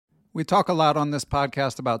We talk a lot on this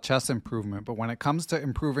podcast about chess improvement, but when it comes to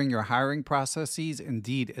improving your hiring processes,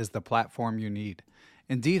 Indeed is the platform you need.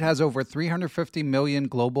 Indeed has over 350 million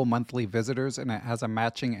global monthly visitors, and it has a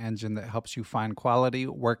matching engine that helps you find quality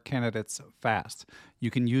work candidates fast. You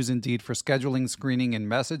can use Indeed for scheduling, screening, and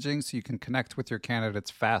messaging so you can connect with your candidates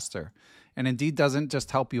faster. And Indeed doesn't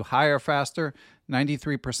just help you hire faster.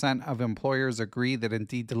 93% of employers agree that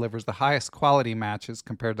Indeed delivers the highest quality matches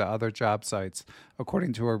compared to other job sites,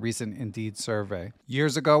 according to a recent Indeed survey.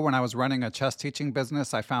 Years ago, when I was running a chess teaching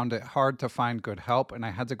business, I found it hard to find good help, and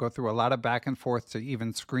I had to go through a lot of back and forth to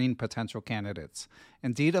even screen potential candidates.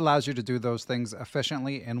 Indeed allows you to do those things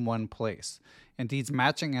efficiently in one place. Indeed's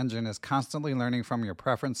matching engine is constantly learning from your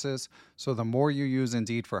preferences, so the more you use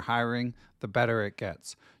Indeed for hiring, the better it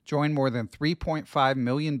gets. Join more than 3.5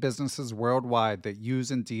 million businesses worldwide that use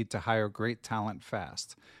Indeed to hire great talent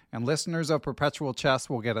fast. And listeners of Perpetual Chess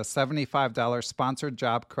will get a $75 sponsored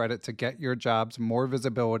job credit to get your jobs more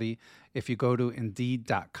visibility if you go to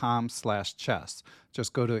Indeed.com/chess.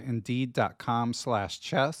 Just go to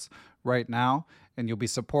Indeed.com/chess right now, and you'll be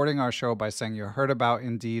supporting our show by saying you heard about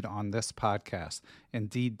Indeed on this podcast.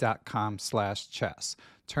 Indeed.com/chess.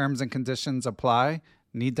 Terms and conditions apply.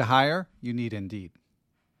 Need to hire? You need Indeed.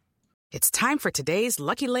 It's time for today's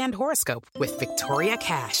Lucky Land horoscope with Victoria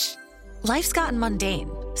Cash. Life's gotten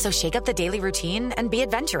mundane, so shake up the daily routine and be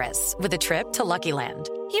adventurous with a trip to Lucky Land.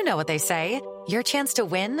 You know what they say, your chance to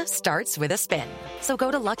win starts with a spin. So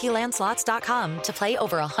go to LuckyLandSlots.com to play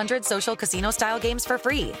over 100 social casino-style games for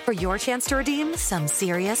free for your chance to redeem some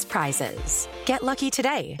serious prizes. Get lucky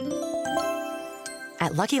today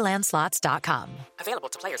at LuckyLandSlots.com. Available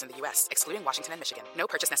to players in the U.S., excluding Washington and Michigan. No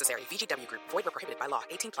purchase necessary. VGW Group. Void where prohibited by law.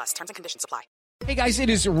 18+. Terms and conditions apply. Hey guys, it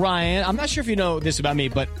is Ryan. I'm not sure if you know this about me,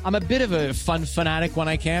 but I'm a bit of a fun fanatic when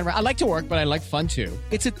I can. I like to work, but I like fun too.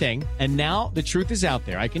 It's a thing. And now the truth is out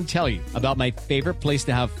there. I can tell you about my favorite place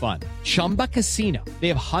to have fun. Chumba Casino. They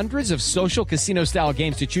have hundreds of social casino style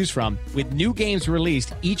games to choose from with new games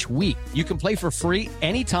released each week. You can play for free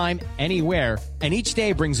anytime, anywhere. And each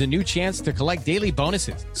day brings a new chance to collect daily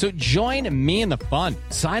bonuses. So join me in the fun.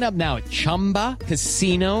 Sign up now at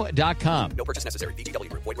ChumbaCasino.com. No purchase necessary. VGW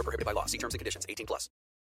Group. Void where prohibited by law. See terms and conditions. 18+.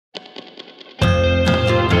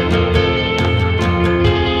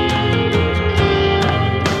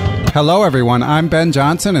 Hello, everyone. I'm Ben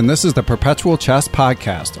Johnson, and this is the Perpetual Chess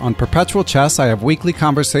Podcast. On Perpetual Chess, I have weekly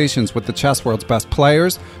conversations with the chess world's best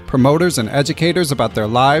players, promoters, and educators about their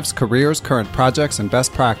lives, careers, current projects, and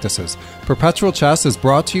best practices. Perpetual Chess is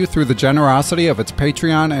brought to you through the generosity of its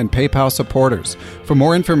Patreon and PayPal supporters. For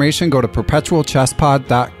more information, go to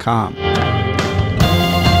perpetualchesspod.com.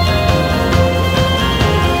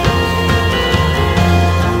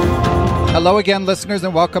 Hello again, listeners,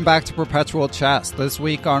 and welcome back to Perpetual Chess. This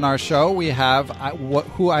week on our show, we have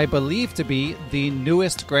who I believe to be the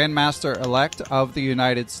newest Grandmaster-elect of the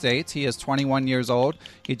United States. He is 21 years old.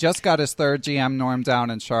 He just got his third GM norm down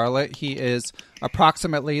in Charlotte. He is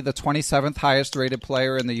approximately the 27th highest-rated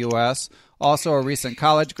player in the U.S., also a recent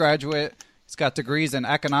college graduate. He's got degrees in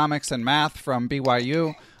economics and math from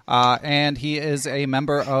BYU. And he is a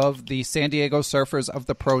member of the San Diego Surfers of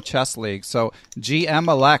the Pro Chess League. So,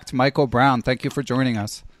 GM-elect Michael Brown, thank you for joining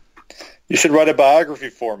us. You should write a biography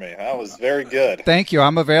for me. That was very good. Thank you.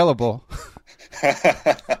 I'm available.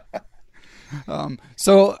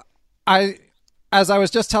 As I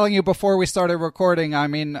was just telling you before we started recording, I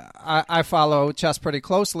mean, I follow chess pretty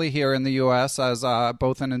closely here in the U.S. as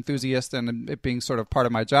both an enthusiast and it being sort of part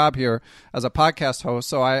of my job here as a podcast host.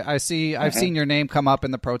 So I've seen your name come up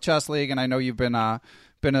in the Pro Chess League, and I know you've been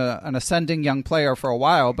an ascending young player for a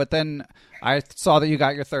while. But then I saw that you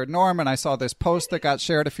got your third norm, and I saw this post that got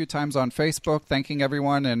shared a few times on Facebook thanking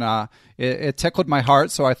everyone, and it tickled my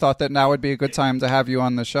heart. So I thought that now would be a good time to have you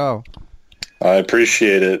on the show. I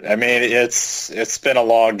appreciate it. I mean, it's been a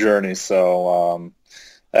long journey, so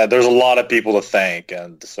there's a lot of people to thank,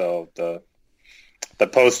 and so the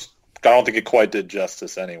post, I don't think it quite did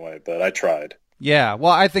justice anyway, but I tried. Yeah,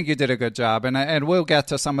 well, I think you did a good job, and we'll get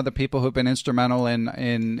to some of the people who've been instrumental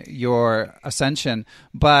in your ascension.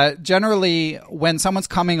 But generally, when someone's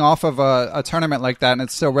coming off of a tournament like that and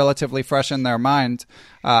it's still relatively fresh in their mind,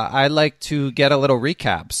 I like to get a little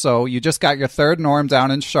recap. So you just got your third norm down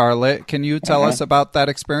in Charlotte. Can you tell us about that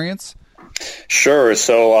experience? Sure.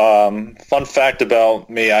 So, fun fact about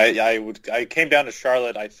me: I came down to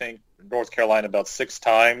Charlotte, I think, North Carolina, about 6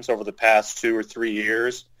 times over the past 2 or 3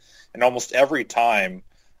 years. And almost every time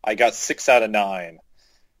I got 6 out of 9.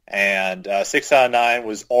 And 6 out of 9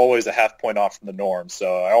 was always a half point off from the norm.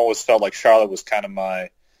 So I always felt like Charlotte was kind of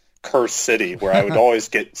my cursed city where I would always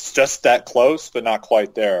get just that close, but not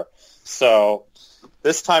quite there. So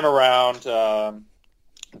this time around, the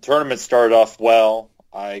tournament started off well.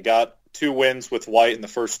 I got 2 wins with white in the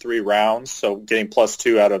first 3 rounds, so getting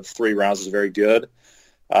 +2 out of 3 rounds is very good.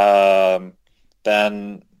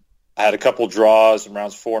 Then I had a couple draws in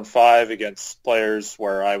rounds 4 and 5 against players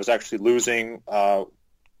where I was actually losing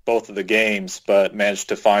both of the games, but managed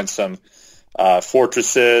to find some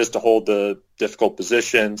fortresses to hold the difficult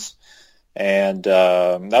positions. And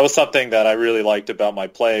that was something that I really liked about my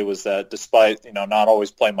play, was that despite, not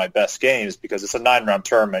always playing my best games, because it's a 9-round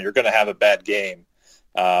tournament, you're going to have a bad game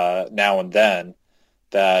now and then,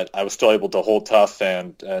 that I was still able to hold tough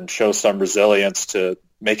and show some resilience to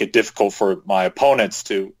make it difficult for my opponents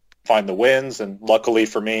to find the wins. And luckily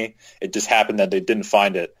for me, it just happened that they didn't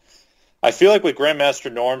find it. I feel like with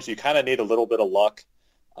Grandmaster norms, you kind of need a little bit of luck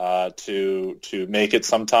to make it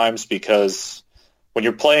sometimes, because when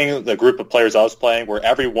you're playing the group of players I was playing, where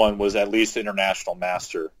everyone was at least international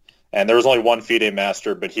master, and there was only one FIDE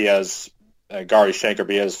master, but he has Gary Shankar,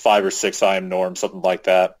 but he has 5 or 6 IM norms, something like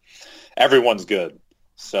that. Everyone's good.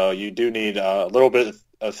 So you do need a little bit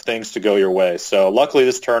of things to go your way. So luckily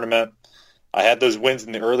this tournament, I had those wins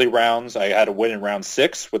in the early rounds. I had a win in round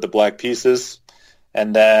 6 with the black pieces.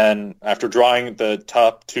 And then after drawing the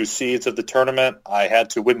top 2 seeds of the tournament, I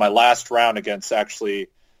had to win my last round against actually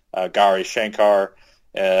Gary Shankar.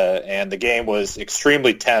 And the game was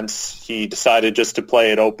extremely tense. He decided just to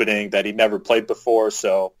play an opening that he never played before.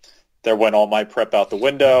 So there went all my prep out the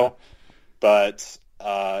window. But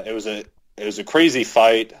it was a crazy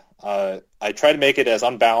fight. I tried to make it as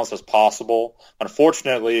unbalanced as possible.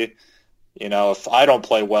 Unfortunately, if I don't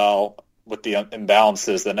play well with the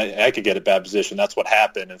imbalances, then I could get a bad position. That's what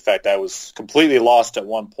happened. In fact, I was completely lost at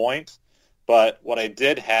one point. But what I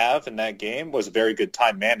did have in that game was very good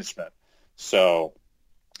time management. So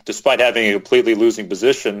despite having a completely losing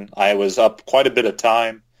position, I was up quite a bit of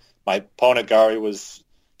time. My opponent, Gary, was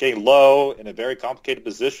getting low in a very complicated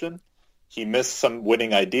position. He missed some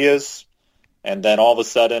winning ideas. And then all of a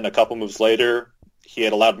sudden, a couple moves later, he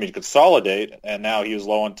had allowed me to consolidate, and now he was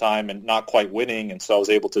low on time and not quite winning, and so I was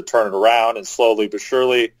able to turn it around, and slowly but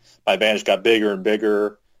surely, my advantage got bigger and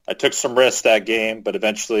bigger. I took some risks that game, but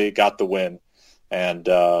eventually got the win. And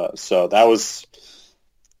so that was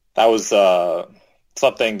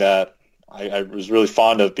something that I was really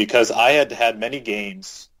fond of, because I had had many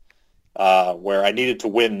games where I needed to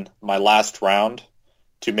win my last round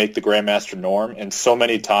to make the Grandmaster norm, and so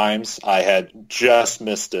many times I had just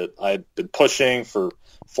missed it. I'd been pushing for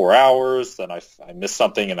 4 hours, then I missed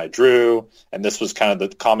something and I drew, and this was kind of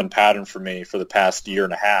the common pattern for me for the past year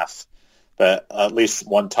and a half. But at least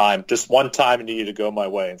just one time it needed to go my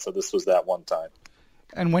way, and so this was that one time.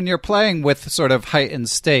 And when you're playing with sort of heightened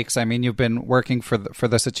stakes, I mean, you've been working for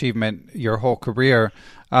this achievement your whole career,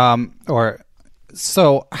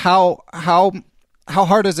 so how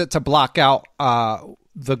hard is it to block out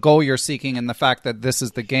the goal you're seeking and the fact that this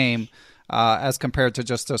is the game as compared to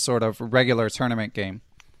just a sort of regular tournament game?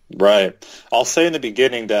 Right. I'll say in the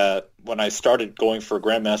beginning that when I started going for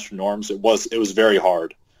Grandmaster norms, it was very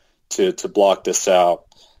hard to block this out.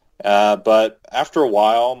 But after a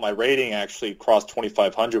while, my rating actually crossed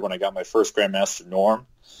 2,500 when I got my first Grandmaster norm.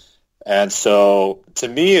 And so to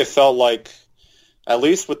me, it felt like, at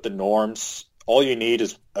least with the norms, all you need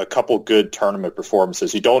is a couple good tournament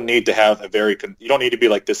performances. You don't need to have you don't need to be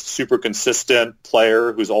like this super consistent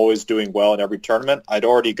player who's always doing well in every tournament. I'd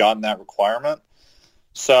already gotten that requirement.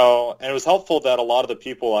 So, and it was helpful that a lot of the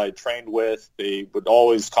people I trained with, they would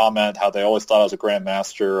always comment how they always thought I was a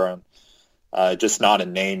Grandmaster and just not a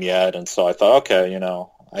name yet. And so I thought, okay,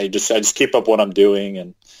 I just keep up what I'm doing,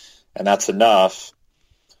 and that's enough.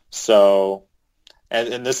 So, and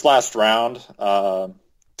in this last round,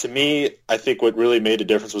 to me, I think what really made a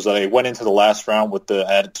difference was that I went into the last round with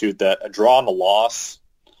the attitude that a draw and a loss,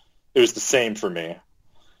 it was the same for me.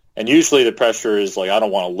 And usually the pressure is like, I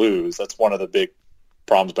don't want to lose. That's one of the big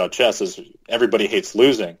problems about chess, is everybody hates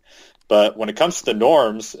losing. But when it comes to the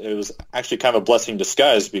norms, it was actually kind of a blessing in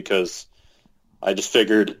disguise, because I just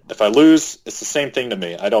figured if I lose, it's the same thing to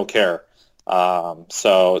me. I don't care.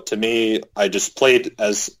 So to me, I just played,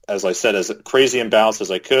 as I said, as crazy and balanced as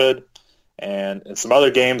I could. And in some other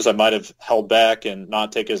games, I might have held back and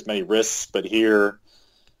not taken as many risks. But here,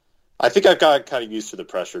 I think I've got kind of used to the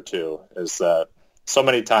pressure, too, is that so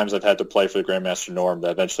many times I've had to play for the Grandmaster norm that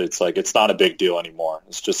eventually it's like it's not a big deal anymore.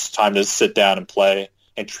 It's just time to sit down and play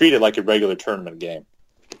and treat it like a regular tournament game.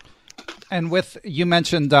 And you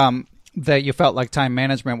mentioned that you felt like time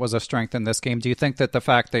management was a strength in this game. Do you think that the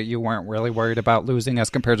fact that you weren't really worried about losing as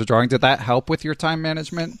compared to drawing, did that help with your time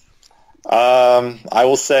management? I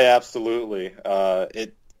will say absolutely.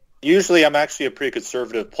 usually I'm actually a pretty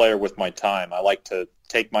conservative player with my time. I like to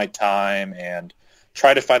take my time and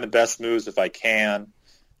try to find the best moves if I can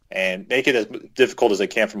and make it as difficult as I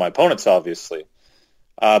can for my opponents, obviously.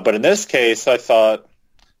 But in this case, I thought,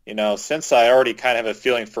 since I already kind of have a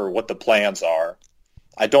feeling for what the plans are,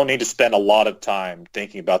 I don't need to spend a lot of time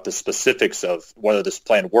thinking about the specifics of whether this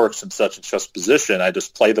plan works in such and such position. I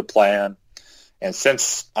just play the plan. And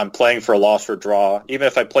since I'm playing for a loss or draw, even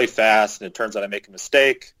if I play fast and it turns out I make a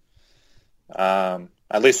mistake, at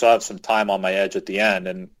least I'll have some time on my edge at the end.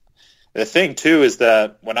 And the thing, too, is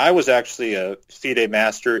that when I was actually a FIDE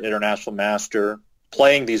master, international master,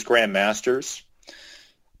 playing these Grand Masters,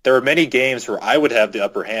 there were many games where I would have the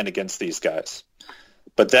upper hand against these guys.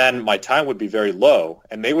 But then my time would be very low,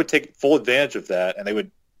 and they would take full advantage of that, and they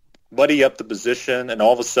would muddy up the position, and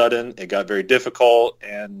all of a sudden it got very difficult,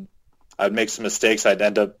 and I'd make some mistakes. I'd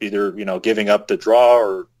end up either, giving up the draw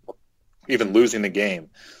or even losing the game.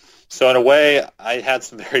 So in a way, I had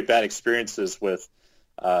some very bad experiences with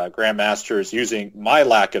grandmasters using my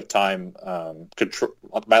lack of time,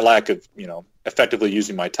 my lack of, effectively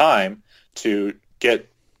using my time to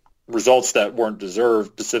get results that weren't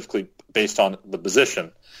deserved, specifically based on the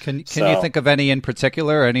position. Can you think of any in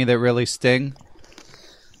particular, any that really sting?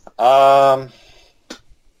 It's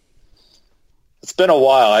been a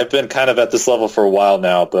while. I've been kind of at this level for a while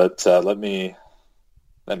now, but let me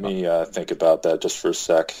think about that just for a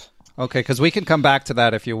sec. Okay, because we can come back to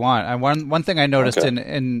that if you want. And one thing I noticed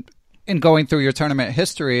in going through your tournament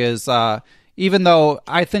history is even though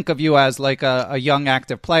I think of you as like a young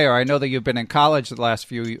active player, I know that you've been in college the last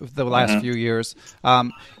few years.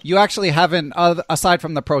 You actually haven't, aside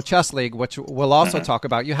from the Pro Chess League, which we'll also talk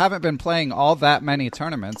about, you haven't been playing all that many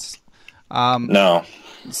tournaments. No.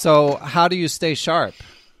 So how do you stay sharp?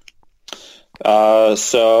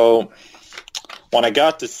 So when I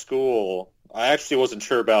got to school, I actually wasn't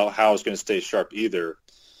sure about how I was going to stay sharp either.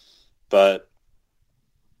 But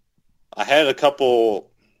I had a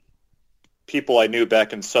couple people I knew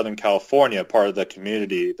back in Southern California, part of the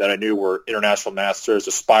community, that I knew were international masters,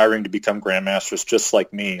 aspiring to become grandmasters just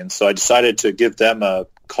like me. And so I decided to give them a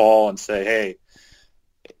call and say, hey,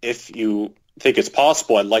 if you think it's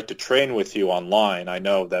possible, I'd like to train with you online. I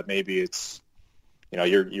know that maybe it's,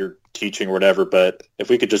 you're teaching or whatever, but if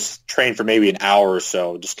we could just train for maybe an hour or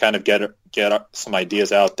so, just kind of get some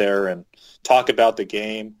ideas out there and talk about the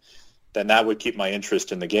game, then that would keep my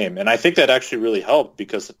interest in the game. And I think that actually really helped,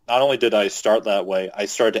 because not only did I start that way, I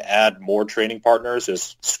started to add more training partners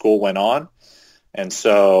as school went on. And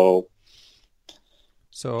so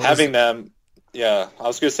having them, I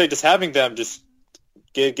was going to say, just having them just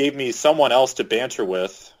gave me someone else to banter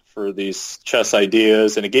with for these chess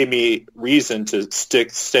ideas, and it gave me reason to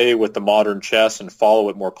stay with the modern chess and follow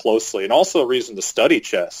it more closely, and also a reason to study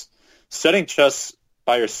chess. Studying chess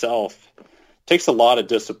by yourself takes a lot of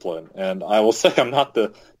discipline, and I will say I'm not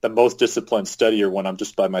the most disciplined studier when I'm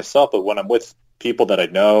just by myself, but when I'm with people that I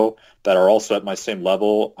know that are also at my same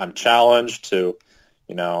level, I'm challenged to,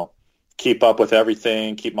 keep up with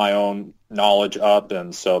everything, keep my own knowledge up,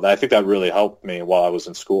 and so I think that really helped me while I was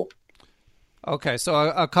in school. Okay, so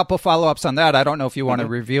a couple follow-ups on that. I don't know if you want to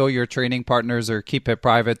reveal your training partners or keep it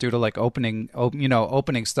private due to like opening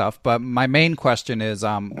stuff. But my main question is,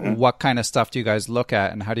 what kind of stuff do you guys look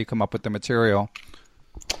at, and how do you come up with the material?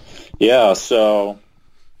 Yeah, so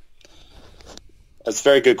that's a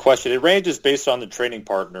very good question. It ranges based on the training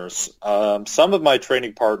partners. Some of my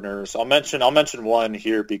training partners, I'll mention one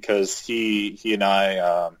here because he and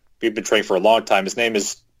I we've been training for a long time. His name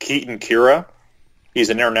is Keaton Kira. He's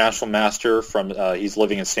an international master he's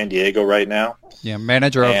living in San Diego right now. Yeah,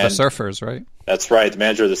 manager of the Surfers, right? That's right, the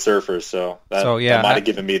manager of the Surfers. So that might have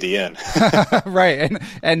given me the in. Right,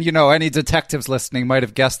 and any detectives listening might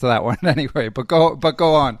have guessed that one anyway. But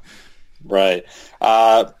go on. Right,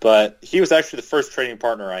 but he was actually the first training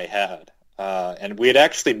partner I had, and we had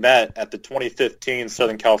actually met at the 2015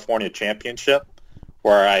 Southern California Championship,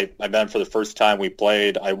 where I met him for the first time. We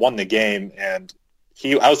played. I won the game, and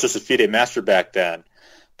I was just a FIDE master back then,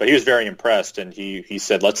 but he was very impressed, and he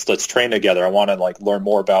said, let's train together. I want to learn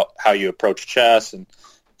more about how you approach chess and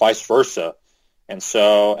vice versa. And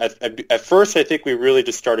so at first, I think we really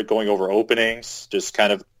just started going over openings, just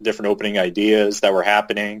kind of different opening ideas that were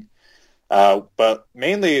happening. But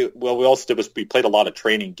mainly, what we also did was we played a lot of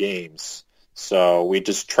training games. So we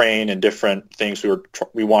just trained in different things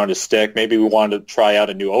we wanted to stick. Maybe we wanted to try out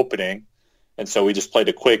a new opening. And so we just played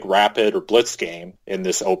a quick rapid or blitz game in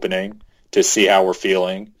this opening to see how we're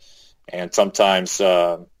feeling. And sometimes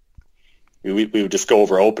we would just go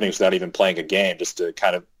over openings without even playing a game, just to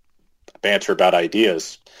kind of banter about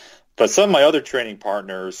ideas. But some of my other training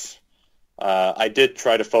partners, I did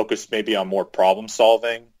try to focus maybe on more problem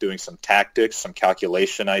solving, doing some tactics, some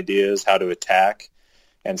calculation ideas, how to attack.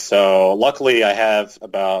 And so luckily I have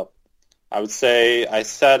I would say I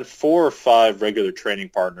had 4 or 5 regular training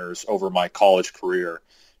partners over my college career.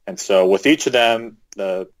 And so with each of them,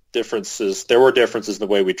 there were differences in the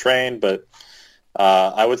way we trained, but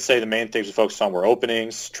I would say the main things we focused on were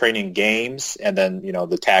openings, training games, and then,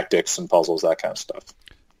 the tactics and puzzles, that kind of stuff.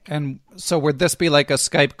 And so would this be like a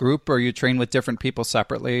Skype group, or you train with different people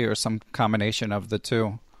separately, or some combination of the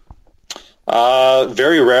two?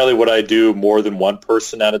 Very rarely would I do more than one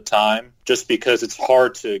person at a time, just because it's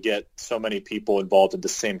hard to get so many people involved in the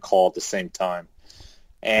same call at the same time.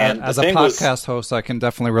 And as a podcast host, I can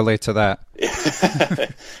definitely relate to that.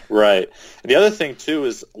 Right. And the other thing, too,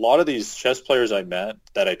 is a lot of these chess players I met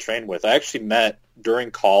that I trained with, I actually met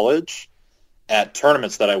during college at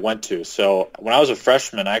tournaments that I went to. So when I was a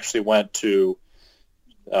freshman, I actually went to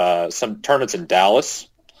some tournaments in Dallas.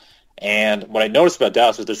 And what I noticed about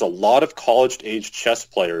Dallas is there's a lot of college-age chess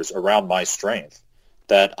players around my strength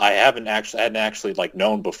that I hadn't actually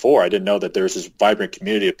known before. I didn't know that there's this vibrant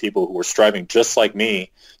community of people who were striving just like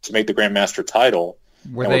me to make the Grandmaster title.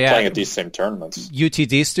 Were playing at these same tournaments.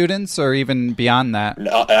 UTD students or even beyond that?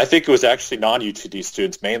 No, I think it was actually non-UTD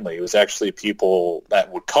students mainly. It was actually people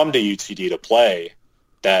that would come to UTD to play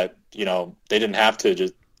that, they didn't have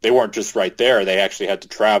to they weren't just right there. They actually had to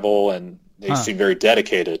travel, and they seemed very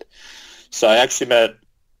dedicated. So I actually met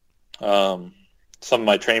some of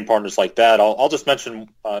my training partners like that. I'll just mention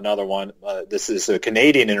another one. This is a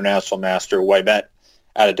Canadian international master who I met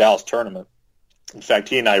at a Dallas tournament. In fact,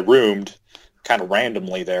 he and I roomed kind of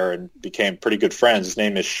randomly there and became pretty good friends. His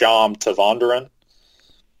name is Shyam Tavandaran.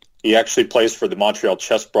 He actually plays for the Montreal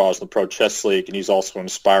Chess Bros in the Pro Chess League, and he's also an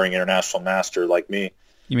aspiring international master like me.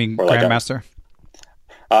 You mean Grandmaster?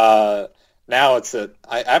 Now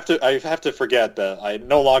I have to forget that I'm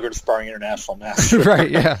no longer an aspiring international master.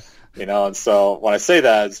 Right, yeah. And so when I say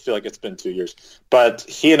that, I just feel like it's been 2 years. But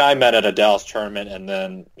he and I met at a Dallas tournament, and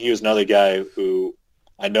then he was another guy who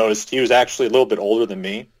I noticed he was actually a little bit older than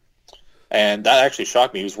me. And that actually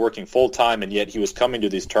shocked me. He was working full-time, and yet he was coming to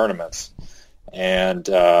these tournaments. And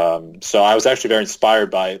so I was actually very inspired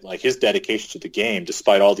by his dedication to the game,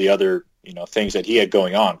 despite all the other things that he had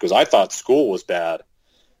going on. Because I thought school was bad.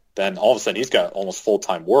 Then all of a sudden he's got almost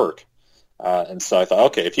full-time work. And so I thought,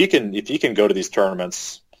 okay, if he can go to these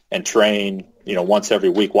tournaments and train, once every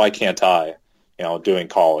week, why can't I, doing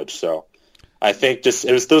college? So I think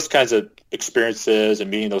it was those kinds of experiences and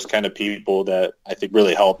meeting those kind of people that I think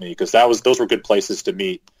really helped me, because those were good places to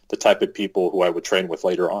meet the type of people who I would train with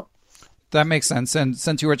later on. That makes sense. And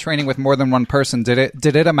since you were training with more than one person, did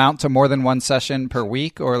it amount to more than one session per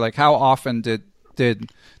week, or how often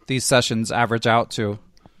did these sessions average out to?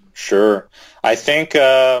 Sure. I think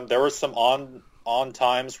there were some on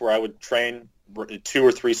times where I would train 2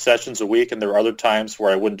 or 3 sessions a week, and there were other times where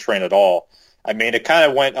I wouldn't train at all. I mean, it kind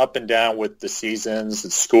of went up and down with the seasons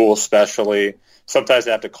and school especially. Sometimes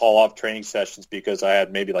I have to call off training sessions because I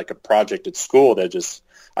had maybe a project at school that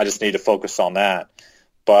I just need to focus on that.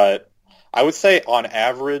 But I would say on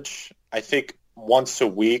average, I think once a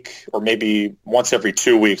week or maybe once every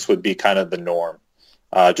 2 weeks would be kind of the norm.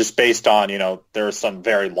 Just based on, there are some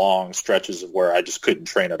very long stretches of where I just couldn't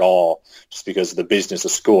train at all just because of the business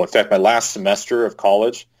of school. In fact, my last semester of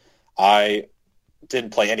college, I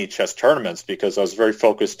didn't play any chess tournaments because I was very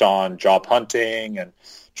focused on job hunting and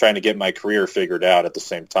trying to get my career figured out at the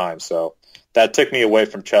same time. So that took me away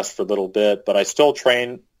from chess for a little bit, but I still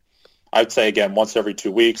train, I'd say, again, once every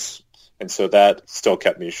 2 weeks. And so that still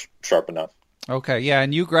kept me sharp enough. Okay. Yeah.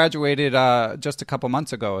 And you graduated just a couple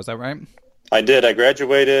months ago. Is that right? I did. I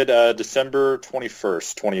graduated December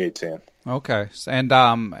 21st, 2018. Okay.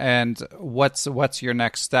 And what's your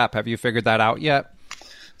next step? Have you figured that out yet?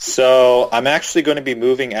 So I'm actually going to be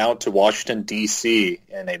moving out to Washington, D.C.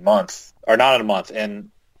 in a month, or not in a month, in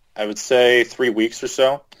I would say 3 weeks or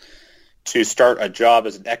so, to start a job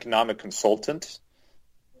as an economic consultant.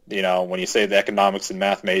 When you say the economics and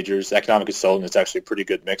math majors, economic consultant is actually a pretty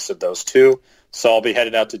good mix of those two. So I'll be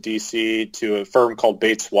headed out to D.C. to a firm called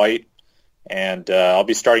Bates White. And I'll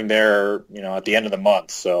be starting there, at the end of the month.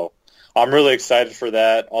 So I'm really excited for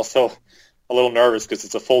that. Also a little nervous because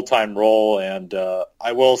it's a full-time role. And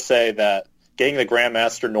I will say that getting the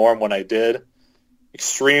Grandmaster norm when I did,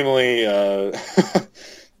 extremely, it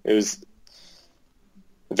was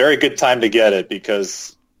a very good time to get it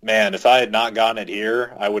because, man, if I had not gotten it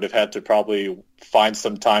here, I would have had to probably find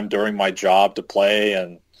some time during my job to play.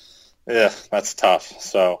 And that's tough.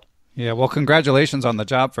 So. Yeah, well, congratulations on the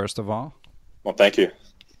job, first of all. Well, thank you.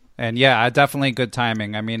 And yeah, definitely good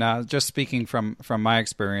timing. I mean, just speaking from my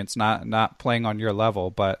experience, not playing on your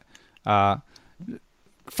level, but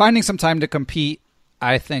finding some time to compete,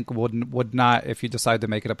 I think would not, if you decide to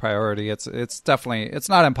make it a priority. It's definitely, it's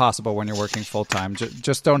not impossible when you're working full time.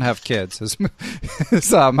 Just don't have kids is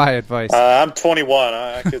my advice. I'm 21.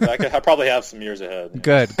 I probably have some years ahead.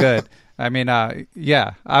 Good. I mean,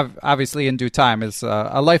 yeah, obviously in due time is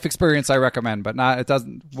a life experience I recommend, but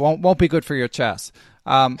won't be good for your chess.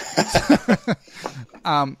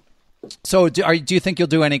 So do you think you'll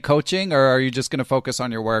do any coaching, or are you just going to focus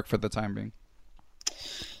on your work for the time being?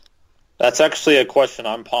 That's actually a question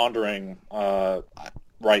I'm pondering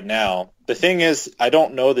right now. The thing is, I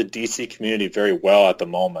don't know the DC community very well at the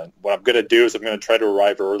moment. What I'm going to do is I'm going to try to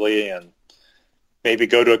arrive early and maybe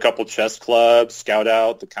go to a couple chess clubs, scout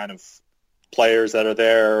out the kind of players that are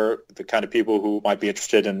there, the kind of people who might be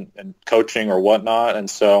interested in coaching or whatnot. And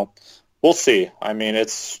so we'll see. I mean,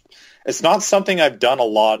 it's not something I've done a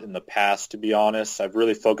lot in the past, to be honest. I've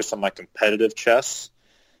really focused on my competitive chess.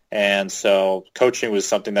 And so coaching was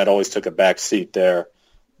something that always took a back seat there.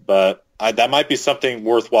 But that might be something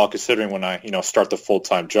worthwhile considering when I, start the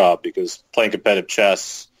full-time job, because playing competitive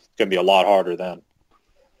chess is going to be a lot harder then.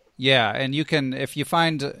 Yeah, and you can, if you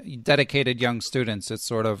find dedicated young students, it's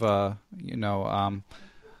sort of,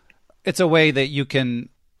 it's a way that you can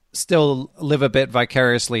still live a bit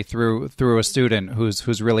vicariously through a student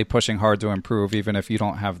who's really pushing hard to improve, even if you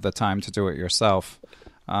don't have the time to do it yourself.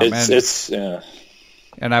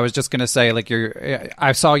 And I was just going to say, like,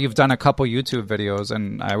 I saw you've done a couple YouTube videos,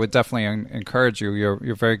 and I would definitely encourage you.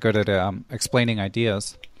 You're very good at explaining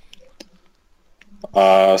ideas.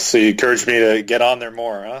 So you encourage me to get on there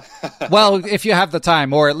more, huh? Well, if you have the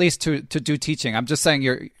time, or at least to do teaching. I'm just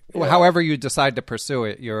saying, however you decide to pursue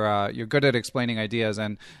it, you're good at explaining ideas.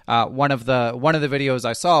 And one of the videos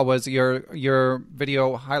I saw was your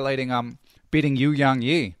video highlighting beating Yu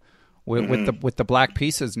Yang with the black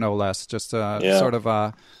pieces, no less. Just sort of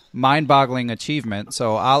a mind-boggling achievement.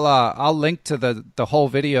 So I'll link to the whole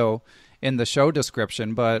video in the show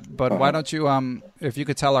description, but why don't you, if you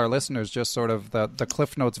could tell our listeners just sort of the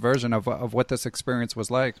Cliff Notes version of what this experience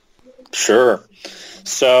was like. Sure.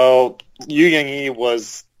 So Yu Yang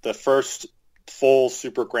was the first full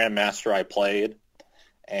Super Grandmaster I played,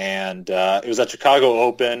 and it was at Chicago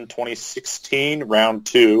Open 2016, round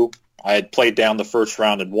 2. I had played down the first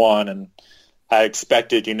round and won, and I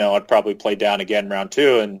expected, I'd probably play down again round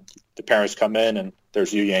 2, and the parents come in, and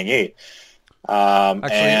there's Yu Yang.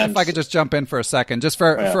 Actually, if I could just jump in for a second, just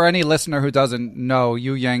for any listener who doesn't know,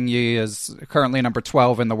 Yu Yang is currently number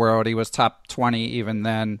 12 in the world. He was top 20 even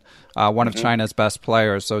then, one of China's best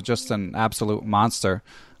players, so just an absolute monster.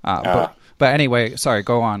 But anyway, sorry,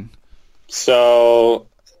 go on. So,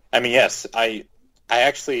 I mean, yes, I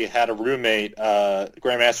actually had a roommate,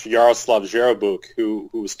 Grandmaster Yaroslav Zherobuk, who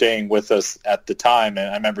was staying with us at the time,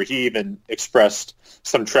 and I remember he even expressed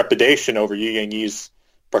some trepidation over Yu Yang's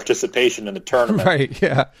participation in the tournament. Right,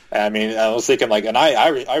 yeah. I mean, I was thinking, like, and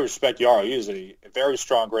I respect Yaro. He's a very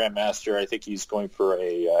strong grandmaster. I think he's going for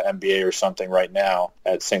a MBA or something right now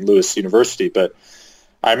at St. Louis University. But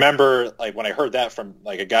I remember, like, when I heard that from,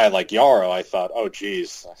 like, a guy like Yaro, I thought, oh,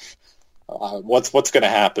 geez, what's going to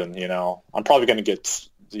happen? I'm probably going to get,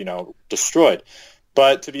 destroyed.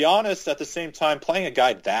 But to be honest, at the same time, playing a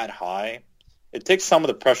guy that high, it takes some of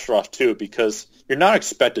the pressure off, too, because you're not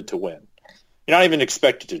expected to win. You're not even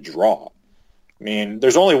expected to draw. I mean,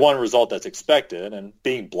 there's only one result that's expected, and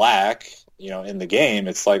being black, in the game,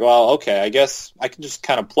 it's like, well, okay, I guess I can just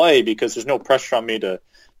kind of play because there's no pressure on me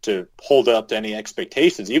to hold up to any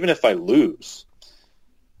expectations, even if I lose.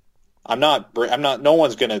 No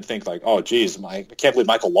one's going to think like, oh, geez, I can't believe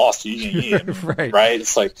Michael lost to Yu Yang. Right?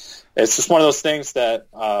 It's like, it's just one of those things that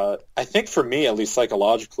I think for me, at least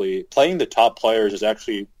psychologically, playing the top players is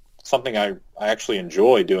actually something I actually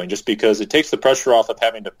enjoy doing, just because it takes the pressure off of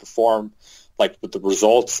having to perform like with the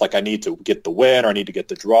results, like I need to get the win or I need to get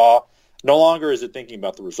the draw. No longer is it thinking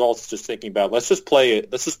about the results, just thinking about let's just play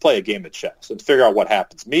a game of chess and figure out what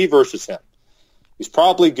happens. Me versus him. He's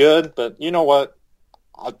probably good, but you know what?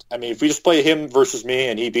 I mean, if we just play him versus me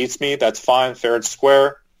and he beats me, that's fine, fair and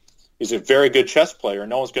square. He's a very good chess player.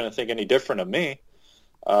 No one's going to think any different of me.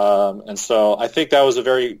 And so I think that was a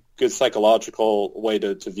very good psychological way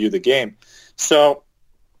to view the game. So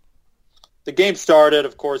the game started,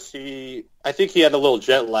 of course, I think he had a little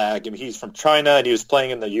jet lag. I mean, he's from China, and he was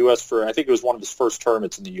playing in the U.S. for, I think it was one of his first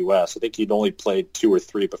tournaments in the U.S. I think he'd only played 2 or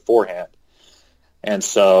 3 beforehand. And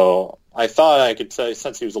so I thought I could say,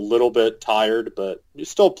 since he was a little bit tired, but he's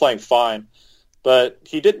still playing fine. But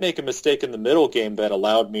he did make a mistake in the middle game that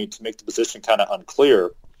allowed me to make the position kind of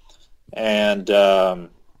unclear. And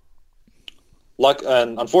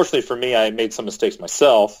and unfortunately for me, I made some mistakes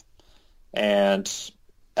myself. And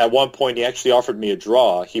at one point, he actually offered me a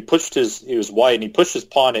draw. He was white, and he pushed his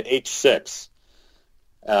pawn at h6.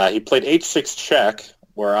 He played h6 check,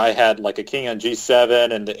 where I had like a king on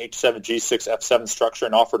g7 and the h7, g6, f7 structure,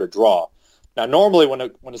 and offered a draw. Now, normally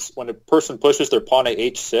when a person pushes their pawn at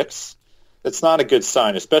h6, it's not a good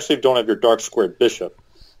sign, especially if you don't have your dark squared bishop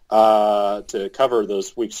to cover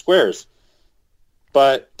those weak squares.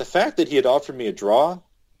 But the fact that he had offered me a draw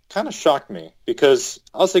kind of shocked me, because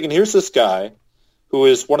I was thinking, here's this guy who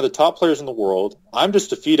is one of the top players in the world. I'm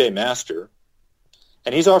just a FIDE master,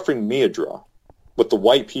 and he's offering me a draw with the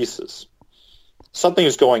white pieces. Something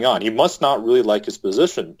is going on. He must not really like his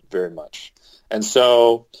position very much. And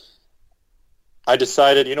so I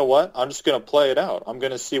decided, you know what? I'm just going to play it out. I'm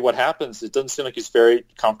going to see what happens. It doesn't seem like he's very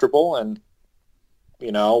comfortable. And,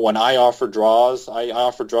 you know, when I offer draws, I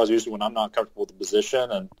offer draws usually when I'm not comfortable with the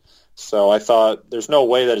position. And so I thought there's no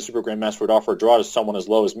way that a Super Grandmaster would offer a draw to someone as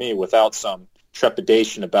low as me without some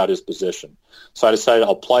trepidation about his position. So I decided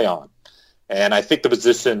I'll play on. And I think the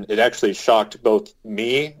position, it actually shocked both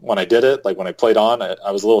me when I did it. Like when I played on,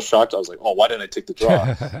 I was a little shocked. I was like, oh, why didn't I take the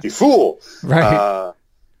draw? You fool. Right.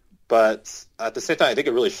 But at the same time, I think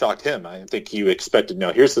it really shocked him. I think he expected,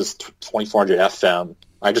 here's this 2400 FM.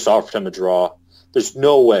 I just offered him a draw. There's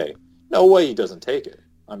no way he doesn't take it.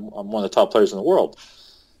 I'm one of the top players in the world.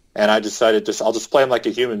 And I decided I'll just play him like a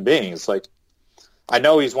human being. It's like, I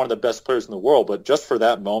know he's one of the best players in the world, but just for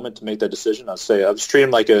that moment to make that decision, I'll just treat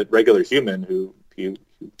him like a regular human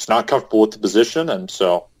who's not comfortable with the position, and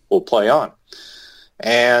so we'll play on.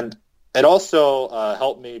 And it also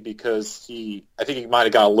helped me because I think he might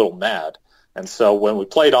have got a little mad. And so when we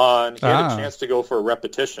played on, he had a chance to go for a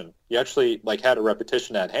repetition. He actually had a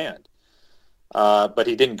repetition at hand, but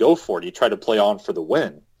he didn't go for it. He tried to play on for the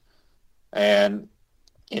win. And,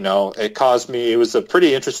 it was a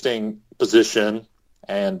pretty interesting position.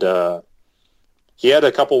 And he had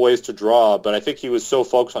a couple ways to draw, but I think he was so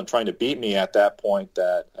focused on trying to beat me at that point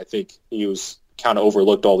that I think he was kind of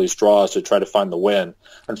overlooked all these draws to try to find the win.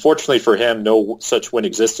 Unfortunately for him, no such win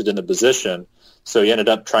existed in the position, so he ended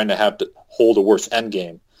up trying to have to hold a worse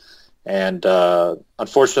endgame. And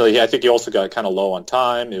unfortunately, I think he also got kind of low on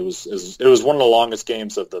time. It was one of the longest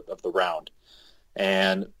games of the round,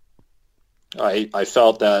 and I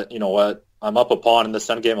felt that, you know what, I'm up a pawn in this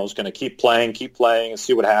endgame. I was going to keep playing and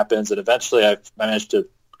see what happens. And eventually I managed to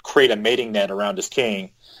create a mating net around his king,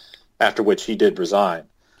 after which he did resign.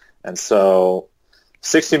 And so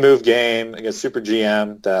 60-move game against Super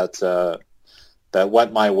GM that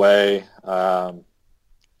went my way.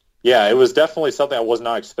 It was definitely something I was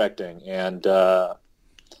not expecting. And I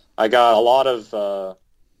got a lot of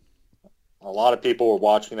people were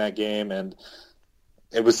watching that game, and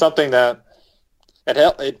it was something that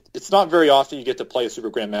it's not very often you get to play a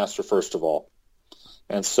Super Grandmaster, first of all.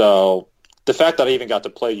 And so the fact that I even got to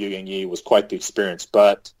play Yu Yangyi was quite the experience.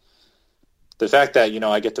 But the fact that,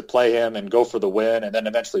 I get to play him and go for the win and then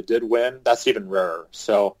eventually did win, that's even rarer.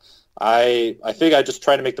 So I think I just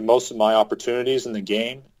try to make the most of my opportunities in the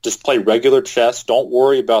game. Just play regular chess. Don't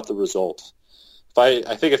worry about the result.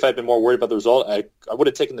 I think if I'd been more worried about the result, I would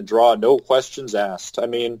have taken the draw, no questions asked. I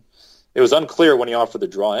mean, it was unclear when he offered the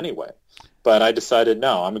draw anyway. But I decided,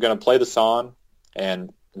 no, I'm going to play this on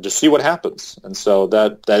and just see what happens. And so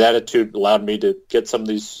that attitude allowed me to get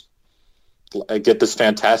this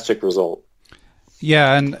fantastic result.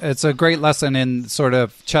 Yeah, and it's a great lesson in sort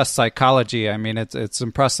of chess psychology. I mean, it's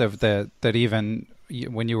impressive that even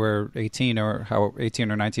when you were 18 or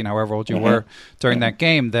 19, however old you were during that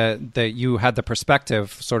game, that you had the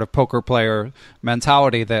perspective, sort of poker player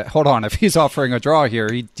mentality that, hold on, if he's offering a draw here,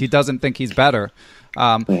 he doesn't think he's better.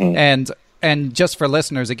 And just for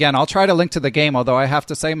listeners, again, I'll try to link to the game, although I have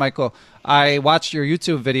to say, Michael, I watched your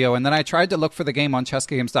YouTube video, and then I tried to look for the game on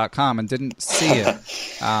chessgames.com and didn't see it.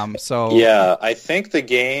 Yeah, I think the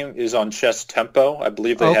game is on Chess Tempo. I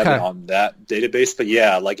believe they have it on that database. But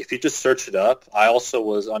yeah, if you just search it up, I also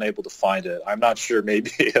was unable to find it. I'm not sure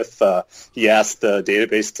maybe if he asked the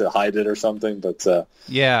database to hide it or something. But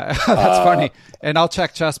yeah, that's funny. And I'll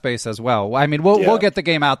check ChessBase as well. I mean, we'll get the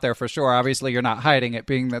game out there for sure. Obviously, you're not hiding it,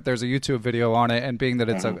 being that there's a YouTube video on it and being that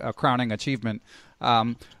it's a crowning achievement.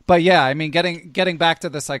 But yeah, I mean, getting back to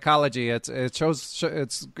the psychology, it shows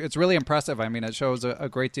it's really impressive. I mean, it shows a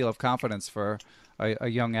great deal of confidence for a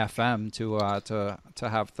young FM to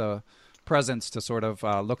have the presence to sort of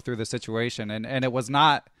look through the situation, and it was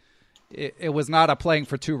not. It was not a playing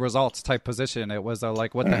for two results type position. It was a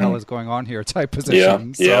what the hell is going on here type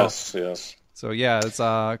position. Yeah. Yes. So yeah, it's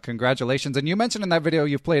congratulations. And you mentioned in that video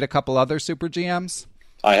you've played a couple other Super GMs.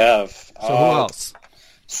 I have. So who else?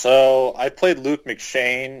 So I played Luke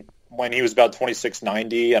McShane when he was about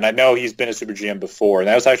 2690, and I know he's been a Super GM before, and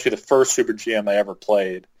that was actually the first Super GM I ever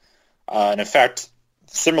played. And in fact,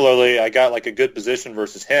 similarly, I got like a good position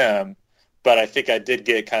versus him, but I think I did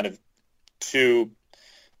get kind of too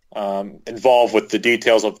involved with the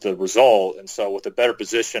details of the result, and so with a better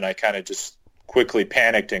position, I kind of just quickly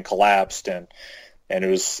panicked and collapsed, and it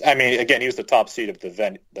was, I mean, again, he was the top seed of the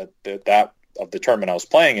event that of the tournament I was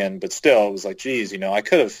playing in, but still, it was like, geez, I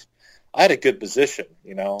had a good position,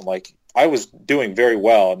 like I was doing very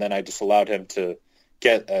well, and then I just allowed him to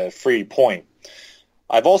get a free point.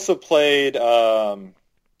 I've also played Santosh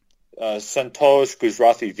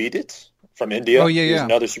Gujrathi Vidit from India. Oh, yeah. He's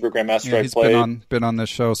another Super Grandmaster I he's played. been on this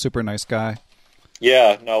show. Super nice guy.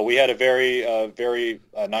 Yeah, no, we had a very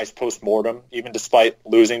nice post-mortem, even despite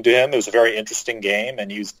losing to him. It was a very interesting game,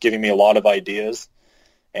 and he was giving me a lot of ideas.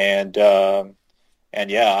 And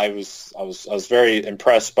yeah, I was very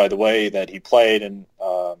impressed by the way that he played, and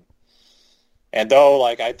though,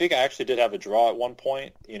 like, I think I actually did have a draw at one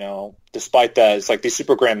point, despite that, it's like these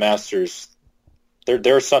Super Grandmasters,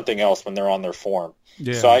 they're something else when they're on their form.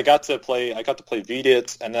 Yeah. So I got to play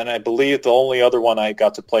Vidit, and then I believe the only other one I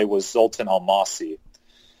got to play was Zoltan Almasi.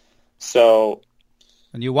 So,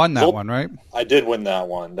 and you won that one, right? I did win that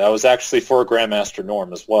one. That was actually for a Grandmaster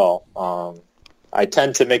norm as well. I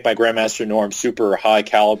tend to make my Grandmaster norm super high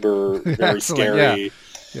caliber, very scary.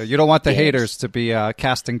 Yeah, you don't want the haters to be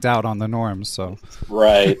casting doubt on the norms. So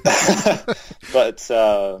right, but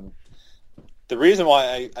the reason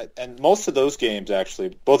why and most of those games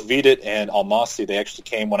actually, both Vidit and Almasi, they actually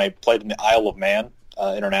came when I played in the Isle of Man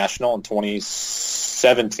International in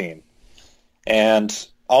 2017. And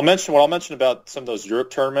I'll mention about some of those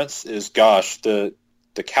Europe tournaments is, gosh, the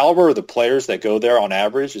caliber of the players that go there on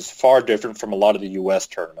average is far different from a lot of the U.S.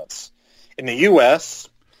 tournaments. In the U.S.,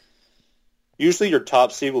 usually your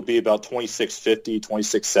top seed will be about 2650,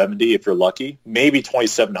 2670 if you're lucky, maybe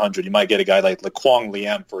 2700. You might get a guy like Kwong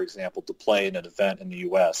Liem, for example, to play in an event in the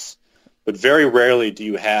U.S. But very rarely do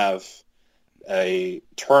you have a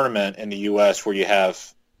tournament in the U.S. where you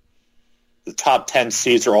have the top 10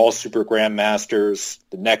 seeds are all Super Grandmasters,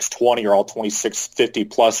 the next 20 are all 2650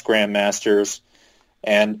 plus Grandmasters.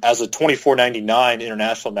 And as a 2499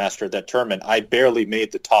 international master at that tournament, I barely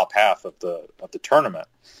made the top half of the tournament.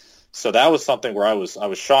 So that was something where I was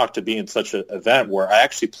shocked to be in such an event where I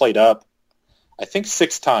actually played up, I think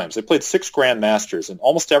 6 times. I played 6 Grandmasters, and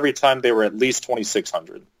almost every time they were at least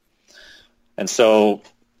 2600. And so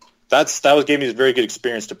gave me a very good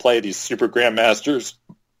experience to play these Super Grandmasters,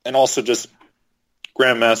 and also just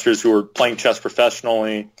Grandmasters who are playing chess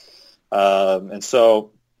professionally. And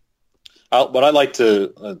so what I like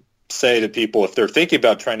to say to people if they're thinking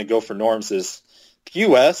about trying to go for norms is the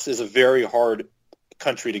U.S. is a very hard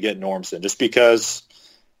country to get norms in, just because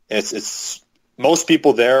it's most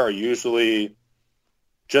people there are usually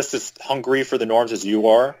just as hungry for the norms as you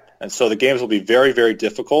are, and so the games will be very, very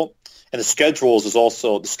difficult. And the schedule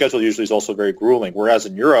usually is also very grueling. Whereas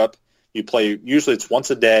in Europe, you play usually it's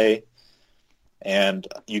once a day, and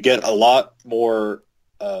you get a lot more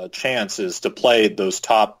chances to play those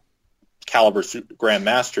top caliber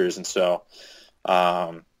Grandmasters. And so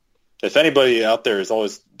if anybody out there is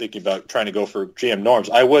always thinking about trying to go for GM norms,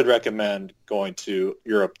 I would recommend going to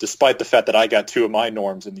Europe, despite the fact that I got 2 of my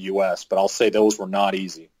norms in the U.S., but I'll say those were not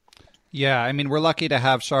easy. Yeah, I mean, we're lucky to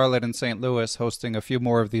have Charlotte and St. Louis hosting a few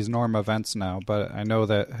more of these norm events now, but I know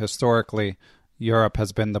that historically Europe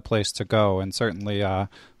has been the place to go, and certainly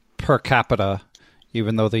per capita,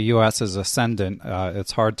 even though the U.S. is ascendant,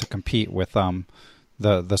 it's hard to compete with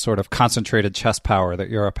the sort of concentrated chess power that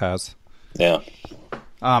Europe has. Yeah.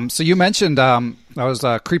 So you mentioned I was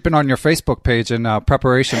creeping on your Facebook page in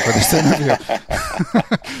preparation for this interview.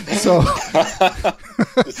 So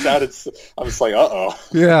it sounded. I was like, uh-oh.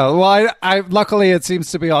 Yeah. Well, I luckily it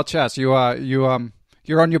seems to be all chess. You're on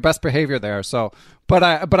your best behavior there. So, but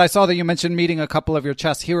I saw that you mentioned meeting a couple of your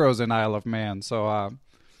chess heroes in Isle of Man. So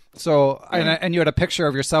and you had a picture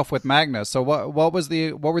of yourself with Magnus. So what were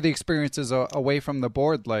the experiences away from the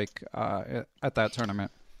board like at that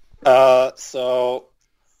tournament? So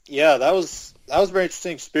yeah, that was a very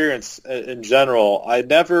interesting experience in general. I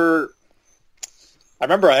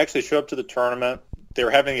remember I actually showed up to the tournament. They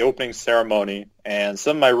were having the opening ceremony, and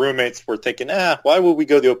some of my roommates were thinking, why would we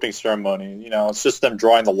go to the opening ceremony? It's just them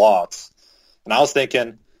drawing the lots. And I was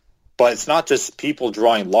thinking, but it's not just people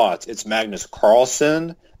drawing lots. It's Magnus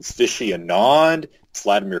Carlsen, it's Vishy Anand, it's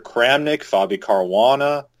Vladimir Kramnik, Fabi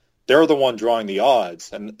Caruana. They're the one drawing the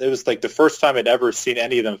odds. And it was like the first time I'd ever seen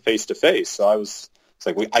any of them face to face. So it's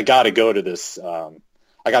like, I got to go to this.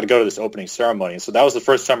 I got to go to this opening ceremony. And so that was the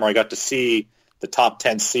first time where I got to see the top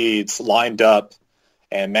 10 seeds lined up.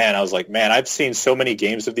 And, man, I was like, man, I've seen so many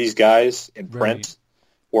games of these guys in print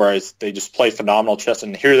where they just play phenomenal chess.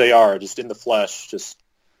 And here they are just in the flesh, just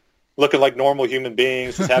looking like normal human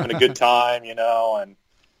beings, just having a good time, and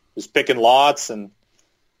just picking lots and,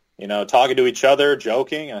 talking to each other,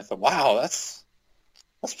 joking. And I thought, wow, that's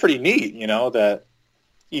pretty neat, that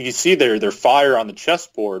you can see their fire on the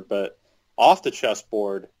chessboard, but off the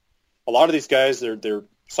chessboard, a lot of these guys, they're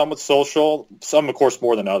somewhat social, some of course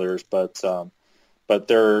more than others, but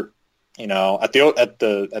they're, at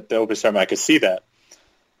the open ceremony, I could see that.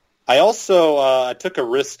 I also I took a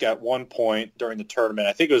risk at one point during the tournament.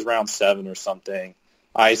 I think it was round 7 or something.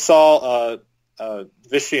 I saw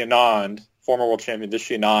Vishy Anand, former world champion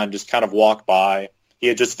Vishy Anand, just kind of walk by. He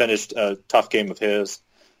had just finished a tough game of his.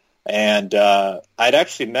 And I'd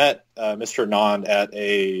actually met Mr. Anand at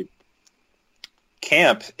a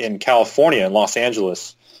camp in California, in Los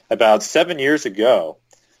Angeles, about 7 years ago.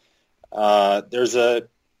 There's a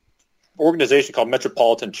organization called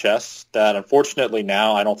Metropolitan Chess that, unfortunately,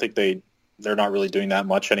 now I don't think they're not really doing that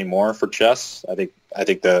much anymore for chess. I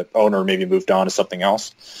think the owner maybe moved on to something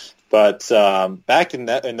else. But back in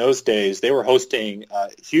those days, they were hosting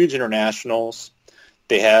huge internationals.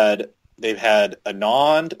 They've had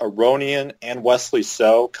Anand, Aronian, and Wesley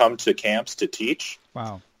So come to camps to teach.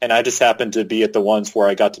 Wow! And I just happened to be at the ones where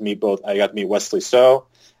I got to meet both. I got to meet Wesley So,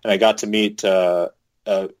 and I got to meet Anand.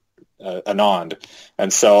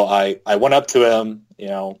 And so I went up to him,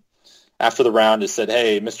 after the round and said,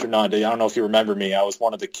 "Hey, Mr. Anand, I don't know if you remember me. I was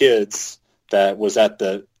one of the kids that was at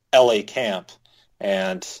the LA camp."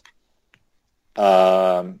 And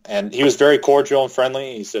he was very cordial and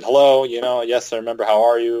friendly. He said, "Hello, yes, I remember. How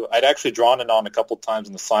are you?" I'd actually drawn Anand a couple of times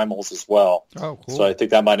in the simul's as well. Oh, cool. So I think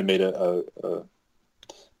that might have made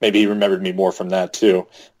maybe he remembered me more from that too.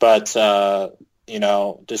 But I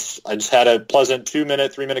just had a pleasant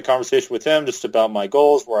 2-minute, 3-minute conversation with him just about my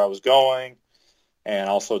goals, where I was going, and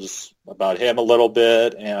also just about him a little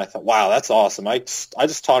bit. And I thought, wow, that's awesome. I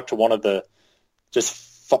just talked to one of the, just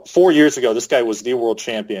 4 years ago, this guy was the world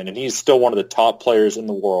champion, and he's still one of the top players in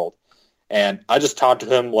the world. And I just talked to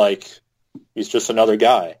him like he's just another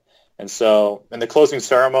guy. And so in the closing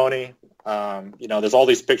ceremony, there's all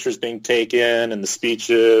these pictures being taken and the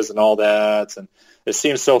speeches and all that. And it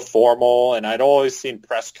seems so formal, and I'd always seen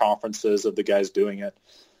press conferences of the guys doing it.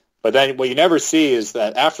 But then what you never see is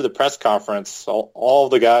that after the press conference, all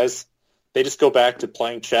the guys, they just go back to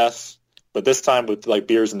playing chess, but this time with like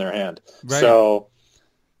beers in their hand. Right. So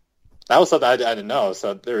that was something I didn't know.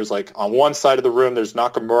 So there's like on one side of the room, there's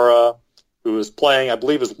Nakamura, who was playing, I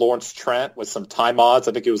believe it was Lawrence Trent with some time odds.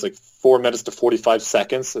 I think it was like 4 minutes to 45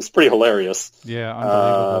 seconds. It's pretty hilarious. Yeah,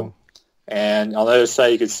 unbelievable. And on the other side,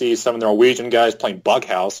 you could see some of the Norwegian guys playing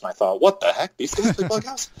Bughouse, and I thought, what the heck? These guys play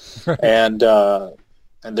Bughouse? Right.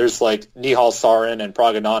 And there's like Nihal Sarin and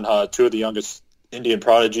Pragananha, 2 of the youngest Indian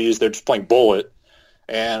prodigies. They're just playing Bullet.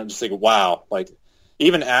 And I'm just thinking, wow, like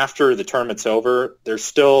even after the tournament's over, they're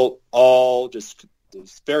still all just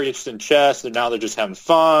very interested in chess. And now they're just having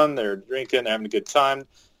fun. They're drinking, they're having a good time.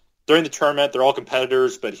 During the tournament, they're all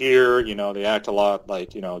competitors, but here, they act a lot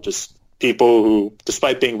like, just people who,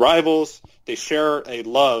 despite being rivals, they share a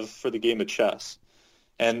love for the game of chess.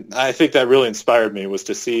 And I think that really inspired me, was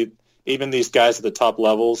to see even these guys at the top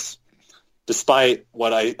levels, despite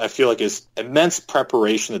what I feel like is immense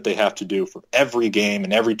preparation that they have to do for every game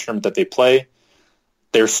and every tournament that they play,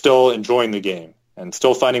 they're still enjoying the game and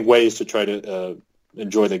still finding ways to try to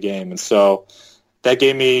enjoy the game. And so that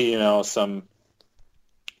gave me, some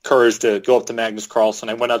courage to go up to Magnus Carlsen.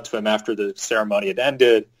 I went up to him after the ceremony had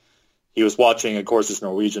ended. He was watching, of course, his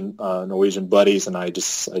Norwegian buddies, and I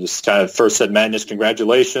just kind of first said, "Magnus,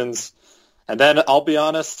 congratulations." And then I'll be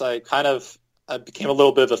honest, I became a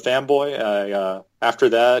little bit of a fanboy. After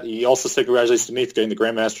that, he also said congratulations to me for getting the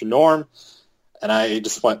Grandmaster norm, and I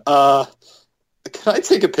just went, "Can I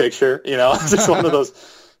take a picture?" It's just one of those.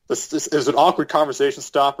 It was an awkward conversation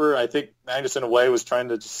stopper. I think Magnus, in a way, was trying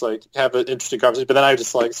to just like have an interesting conversation, but then I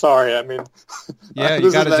just like, sorry, I mean, yeah,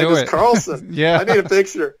 you got to do it, Carlsen. Yeah, I need a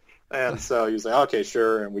picture. And so he was like, okay,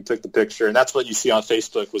 sure. And we took the picture. And that's what you see on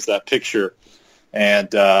Facebook, was that picture. And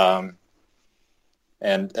then,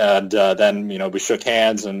 we shook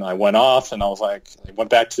hands, and I went off, and I was like, I went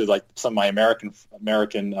back to like some of my American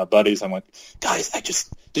buddies. I went, guys,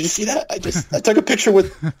 did you see that? I took a picture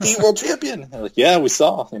with the world champion. They're like, yeah, we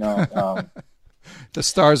saw, the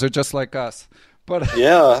stars are just like us. But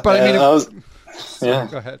yeah, but I mean, yeah,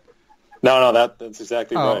 go ahead. No, that's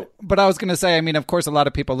exactly right. But I was going to say, I mean, of course, a lot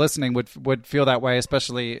of people listening would feel that way,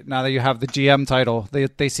 especially now that you have the GM title.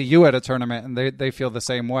 They see you at a tournament, and they feel the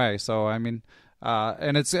same way. So, I mean,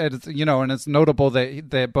 And it's and it's notable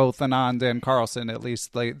that both Anand and Carlsen, at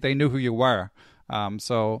least, they knew who you were.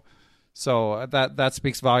 So that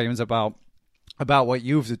speaks volumes about what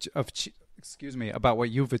you've about what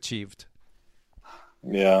you've achieved.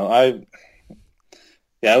 Yeah,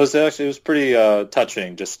 it was pretty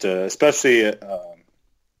touching, just especially.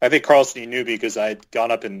 I think Carlsen, he knew because I'd gone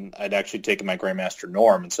up and I'd actually taken my Grandmaster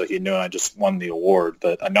Norm, and so he knew I just won the award.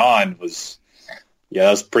 But Anand that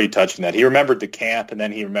was pretty touching. That he remembered the camp, and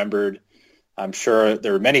then he remembered. I'm sure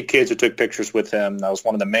there were many kids who took pictures with him. That was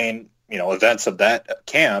one of the main events of that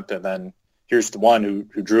camp, and then here's the one who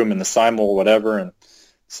drew him in the simul or whatever, and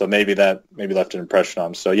so maybe left an impression on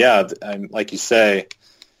him. So yeah, like you say.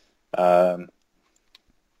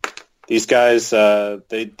 These guys,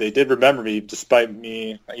 they did remember me, despite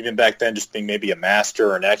me, even back then, just being maybe a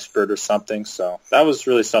master or an expert or something. So that was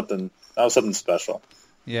really something. That was something special.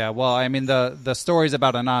 Yeah, well, I mean, the stories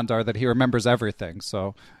about Anand are that he remembers everything.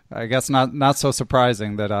 So I guess not so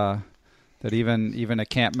surprising that even at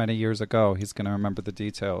camp many years ago, he's going to remember the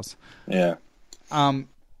details. Yeah.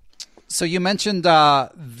 So you mentioned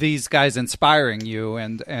these guys inspiring you,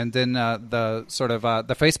 and in the sort of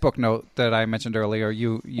the Facebook note that I mentioned earlier,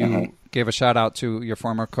 you gave a shout out to your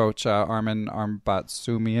former coach Armin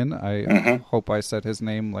Armbatsumian. I hope I said his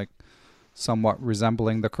name like somewhat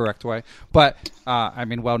resembling the correct way, but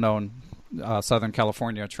well-known Southern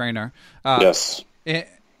California trainer. Yes.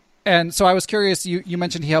 And so I was curious. You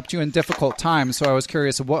mentioned he helped you in difficult times. So I was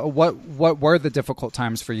curious, what were the difficult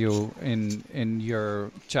times for you in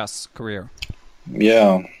your chess career?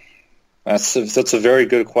 Yeah, that's a very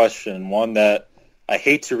good question. One that I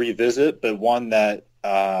hate to revisit, but one that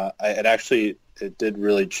it did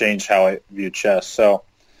really change how I view chess. So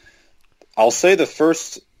I'll say the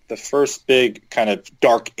first big kind of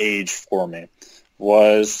dark age for me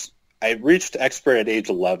was I reached expert at age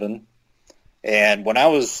 11. And when I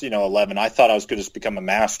was, 11, I thought I was going to just become a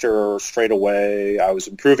master straight away. I was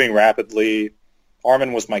improving rapidly.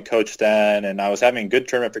 Armin was my coach then, and I was having good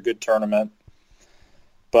tournament after good tournament.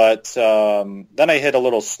 But then I hit a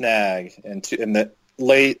little snag in the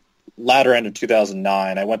latter end of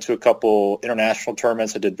 2009. I went to a couple international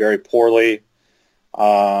tournaments. I did very poorly.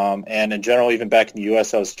 And in general, even back in the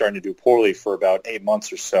U.S., I was starting to do poorly for about 8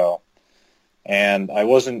 months or so. And I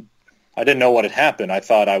didn't know what had happened. I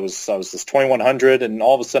thought I was this 2100, and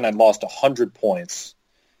all of a sudden I'd lost 100 points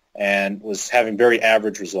and was having very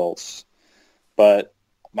average results. But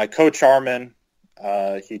my coach Armin,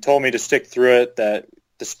 he told me to stick through it, that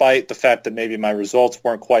despite the fact that maybe my results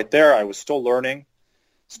weren't quite there, I was still learning,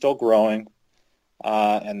 still growing,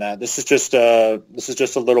 and that this is just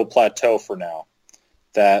a little plateau for now.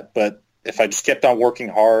 But if I just kept on working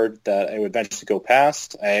hard, that I would eventually go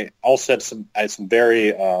past. I also had some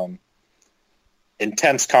very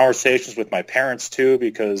intense conversations with my parents too,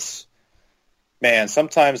 because man,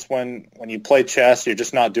 sometimes when you play chess, you're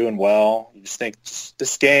just not doing well. You just think,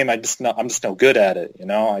 this game, I'm just no good at it.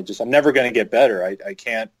 I'm never going to get better. I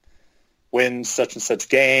can't win such and such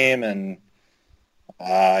game, and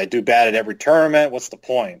I do bad at every tournament. What's the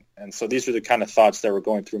point? And so these are the kind of thoughts that were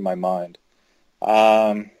going through my mind.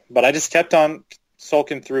 But I just kept on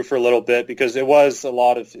sulking through for a little bit, because it was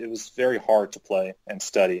very hard to play and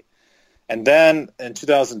study. And then in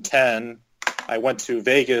 2010, I went to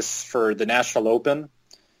Vegas for the National Open,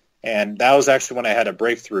 and that was actually when I had a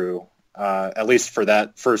breakthrough, at least for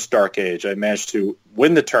that first dark age. I managed to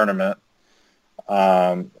win the tournament,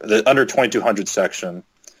 the under 2200 section.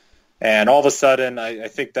 And all of a sudden, I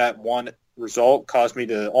think that one result caused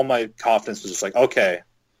me all my confidence was just like, okay,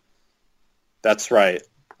 that's right.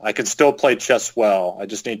 I can still play chess well. I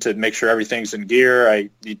just need to make sure everything's in gear. I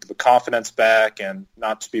need the confidence back and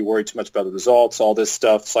not to be worried too much about the results, all this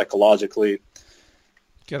stuff psychologically.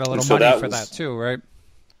 Get a little money for that too, right?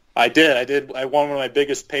 I did. I won one of my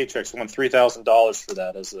biggest paychecks. I won $3,000 for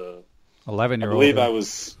that as a 11-year-old. I believe I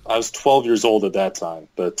was 12 years old at that time.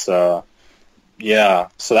 But yeah,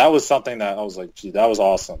 so that was something that I was like, gee, that was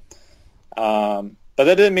awesome. But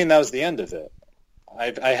that didn't mean that was the end of it.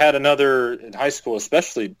 I had another in high school,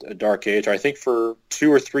 especially a dark age. I think for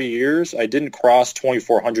 2 or 3 years, I didn't cross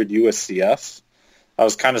 2400 USCF. I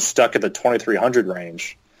was kind of stuck at the 2300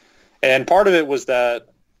 range. And part of it was that,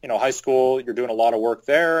 high school, you're doing a lot of work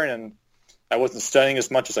there, and I wasn't studying as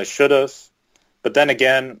much as I should have. But then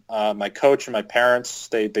again, my coach and my parents,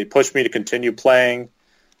 they pushed me to continue playing,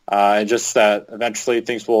 and just that eventually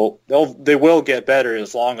things will get better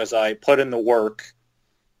as long as I put in the work.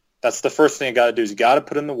 That's the first thing you got to do is you got to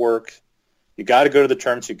put in the work. You got to go to the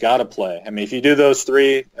tournaments. You got to play. I mean, if you do those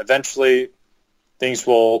three, eventually things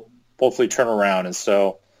will hopefully turn around. And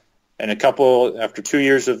so, after 2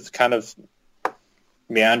 years of kind of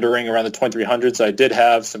meandering around the 2300s. I did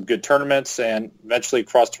have some good tournaments and eventually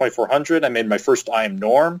crossed 2400. I made my first IM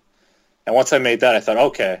norm. And once I made that, I thought,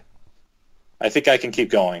 okay, I think I can keep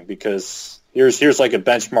going because here's like a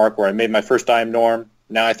benchmark where I made my first IM norm.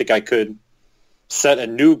 Now I think I could set a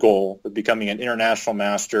new goal of becoming an international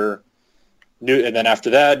master, and then after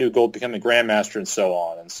that, new goal of becoming a grandmaster, and so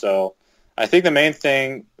on. And so I think the main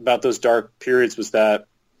thing about those dark periods was that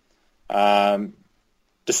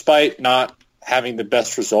despite not having the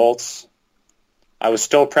best results, I was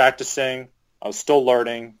still practicing, I was still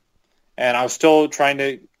learning, and I was still trying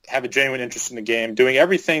to have a genuine interest in the game, doing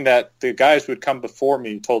everything that the guys who would come before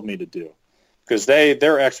me told me to do, because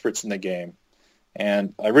they're experts in the game.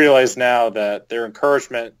 And I realize now that their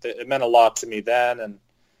encouragement, it meant a lot to me then, and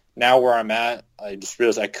now where I'm at, I just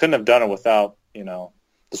realized I couldn't have done it without,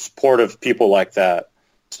 the support of people like that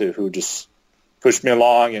who just pushed me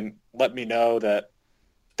along and let me know that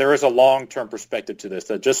there is a long-term perspective to this,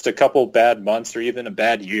 that just a couple bad months or even a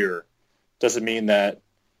bad year doesn't mean that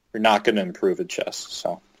you're not going to improve at chess.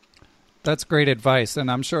 So that's great advice,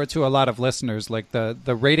 and I'm sure to a lot of listeners, like the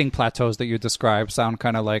rating plateaus that you describe sound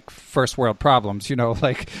kind of like first world problems,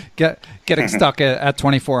 like getting stuck at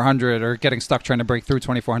 2400 or getting stuck trying to break through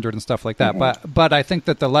 2400 and stuff like that. But I think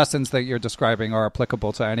that the lessons that you're describing are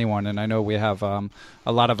applicable to anyone, and I know we have a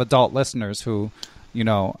lot of adult listeners who,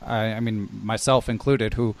 I mean myself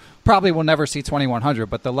included, who probably will never see 2100,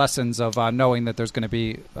 but the lessons of knowing that there's going to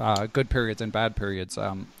be good periods and bad periods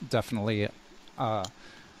definitely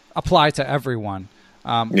apply to everyone.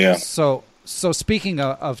 So speaking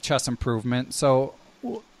of chess improvement, so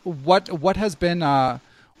what have been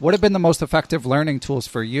the most effective learning tools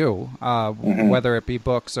for you, whether it be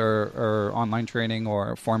books or online training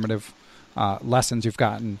or formative lessons you've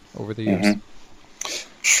gotten over the years?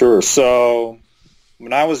 Sure. So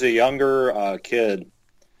when I was a younger kid,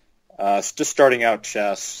 just starting out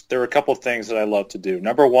chess, there were a couple of things that I loved to do.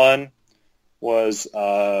 Number one was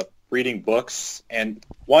reading books, and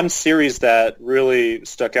one series that really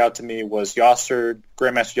stuck out to me was Grandmaster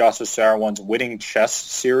Yasser Seirawan's Winning Chess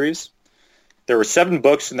series. There were 7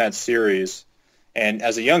 books in that series, and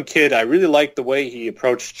as a young kid, I really liked the way he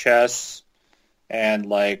approached chess and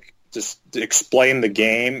just explained the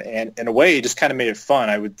game, and in a way, he just kind of made it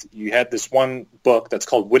fun. You had this one book that's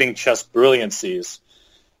called Winning Chess Brilliancies,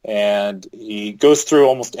 and he goes through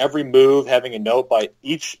almost every move, having a note by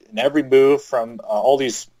each and every move from all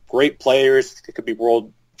these great players. It could be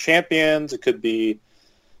world champions, it could be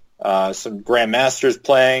some grandmasters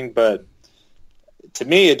playing, but to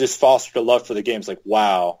me it just fostered a love for the game. It's like,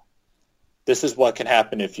 wow, this is what can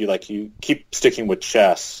happen if you keep sticking with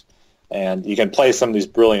chess and you can play some of these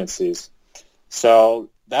brilliancies. So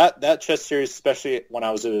that chess series, especially when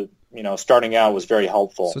I was starting out, was very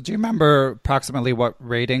helpful. So do you remember approximately what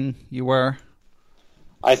rating you were?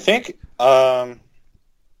 I think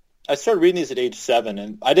I started reading these at age 7,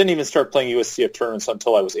 and I didn't even start playing USCF tournaments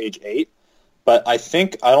until I was age 8. But I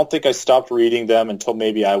don't think I stopped reading them until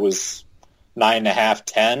maybe I was 9.5,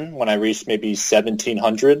 10, when I reached maybe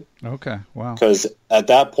 1700. Okay, wow. Because at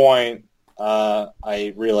that point,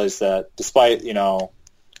 I realized that despite,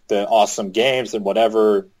 the awesome games and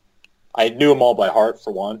whatever, I knew them all by heart,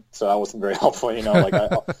 for one, so that wasn't very helpful.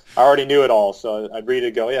 I already knew it all, so I'd read it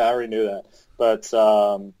and go, yeah, I already knew that. But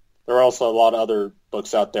there are also a lot of other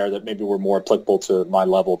books out there that maybe were more applicable to my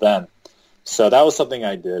level then. So that was something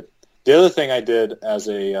I did. The other thing I did as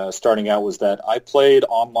a starting out was that I played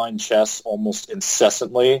online chess almost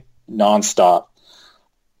incessantly, nonstop.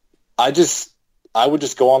 I would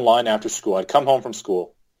just go online after school. I'd come home from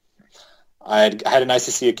school. I had an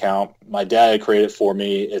ICC account. My dad had created it for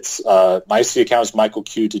me. It's my ICC account is Michael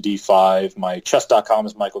Q to D5. My chess.com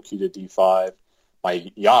is Michael Q to D5.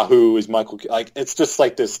 My Yahoo is Michael Q. It's just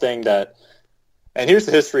like this thing that, and here's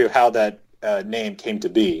the history of how that name came to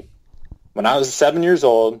be. When I was 7 years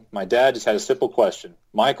old, my dad just had a simple question.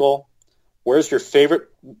 Michael, where's your favorite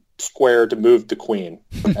square to move the queen?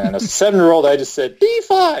 And as a 7-year-old, I just said,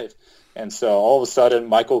 D5. And so all of a sudden,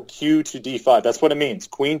 Michael Q to D5. That's what it means,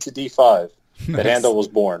 queen to D5. Nice. The handle was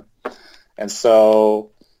born. And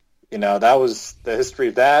so, that was the history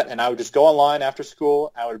of that. And I would just go online after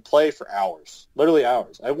school. I would play for hours, literally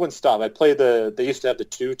hours. I wouldn't stop. I'd play they used to have the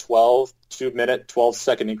 2-minute,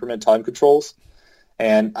 12-second increment time controls.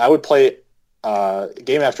 And I would play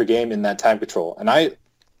game after game in that time control. And I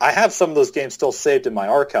have some of those games still saved in my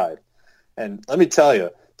archive. And let me tell you,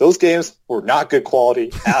 those games were not good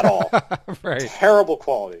quality at all. Right. Terrible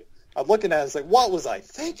quality. I'm looking at it, it's like, what was I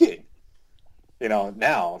thinking?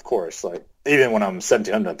 Now, of course, even when I'm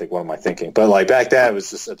 1700, I think, what am I thinking? But back then, it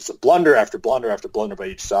was a blunder after blunder after blunder by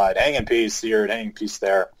each side. Hanging piece here and hanging piece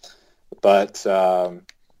there. But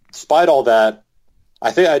despite all that,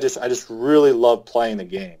 I think I just really love playing the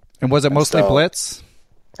game. And was it mostly blitz?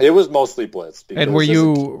 It was mostly blitz. And were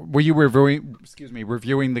you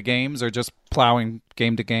reviewing the games or just plowing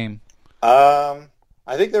game to game?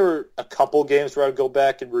 I think there were a couple games where I'd go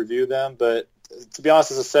back and review them, but to be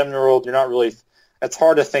honest, as a 7-year-old, you're not really. It's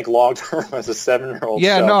hard to think long term as a 7-year-old.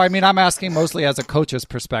 Yeah, so. no, I mean, I'm asking mostly as a coach's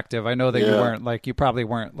perspective. I know that you probably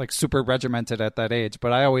weren't like super regimented at that age,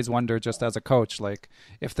 but I always wonder just as a coach, like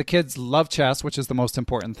if the kids love chess, which is the most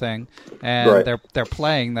important thing, and they're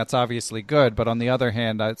playing, that's obviously good. But on the other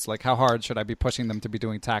hand, it's like how hard should I be pushing them to be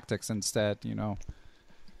doing tactics instead? You know.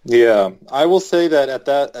 Yeah, I will say that at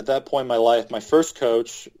that point in my life, my first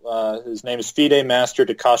coach, his name is FIDE Master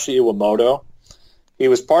Takashi Iwamoto. He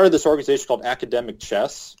was part of this organization called Academic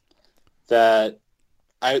Chess that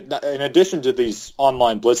in addition to these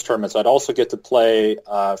online blitz tournaments, I'd also get to play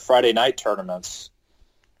Friday night tournaments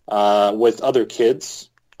with other kids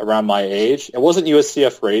around my age. It wasn't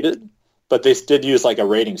USCF rated, but they did use like a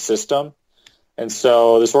rating system. And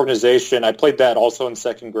so this organization, I played that also in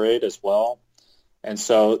second grade as well. And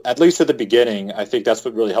so at least at the beginning, I think that's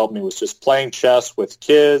what really helped me was just playing chess with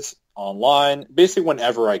kids online, basically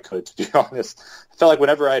whenever I could, to be honest. I felt like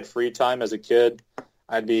whenever I had free time as a kid,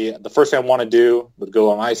 the first thing I want to do would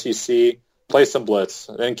go on ICC, play some blitz.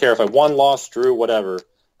 I didn't care if I won, lost, drew, whatever.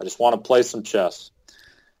 I just want to play some chess.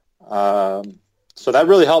 So that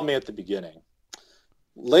really helped me at the beginning.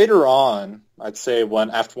 Later on, I'd say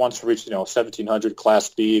once I reached 1700 Class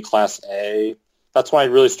B, Class A, that's when I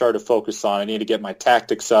really started to focus on I need to get my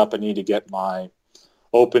tactics up. I need to get my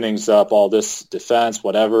openings up, all this defense,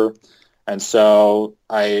 whatever. And so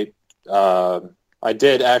I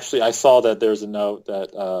did actually, I saw that there's a note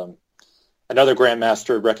that another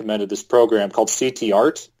grandmaster recommended this program called CT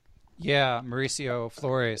Art. Yeah, Mauricio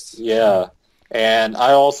Flores. Yeah. And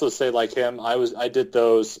I also say like him, I did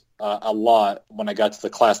those a lot when I got to the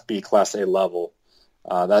Class B, Class A level.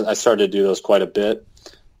 I started to do those quite a bit.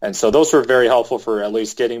 And so those were very helpful for at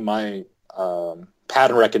least getting my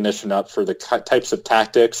pattern recognition up for the types of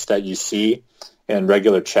tactics that you see in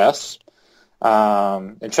regular chess.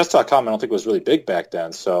 And chess.com, I don't think was really big back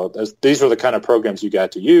then. So these were the kind of programs you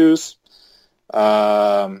got to use.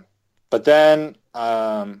 But then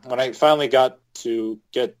when I finally got to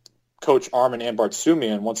get Coach Armin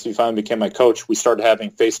Ambartsumian, once he finally became my coach, we started having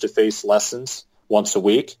face-to-face lessons once a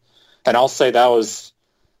week. And I'll say that was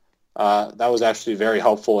actually very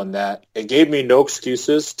helpful in that it gave me no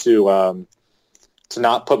excuses to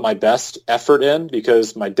not put my best effort in,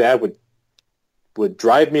 because my dad would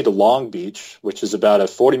drive me to Long Beach, which is about a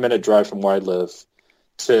 40-minute drive from where I live,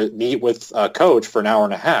 to meet with a coach for an hour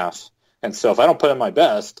and a half. And so if I don't put in my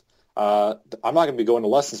best, I'm not going to be going to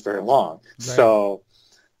lessons very long. Right. So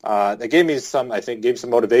that gave me some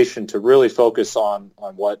motivation to really focus on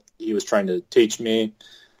what he was trying to teach me.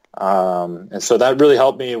 And so that really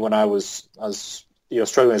helped me when I was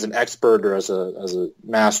struggling as an expert or as a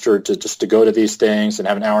master to go to these things and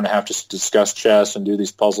have an hour and a half just to discuss chess and do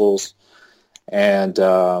these puzzles. And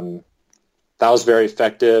that was very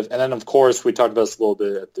effective. And then, of course, we talked about this a little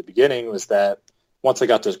bit at the beginning, was that once I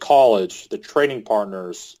got to college, the training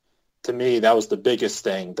partners, to me, that was the biggest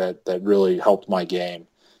thing that really helped my game,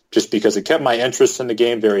 just because it kept my interest in the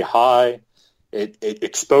game very high. It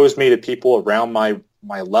exposed me to people around my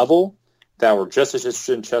level that were just as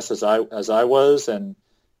interested in chess as I was, and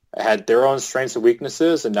had their own strengths and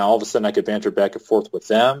weaknesses, and now all of a sudden I could banter back and forth with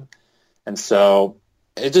them. And so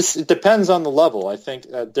it depends on the level. I think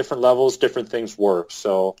at different levels, different things work.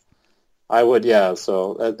 So so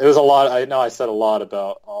it was a lot. I know I said a lot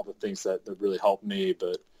about all the things that really helped me,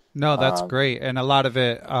 but no, that's great. And a lot of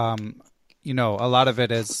it, a lot of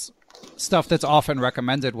it is stuff that's often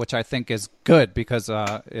recommended, which I think is good, because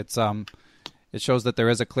it shows that there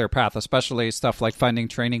is a clear path, especially stuff like finding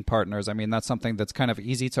training partners. I mean, that's something that's kind of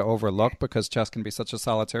easy to overlook because chess can be such a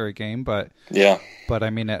solitary game. But yeah, but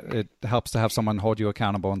I mean, it helps to have someone hold you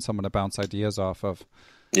accountable and someone to bounce ideas off of.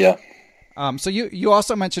 Yeah. So you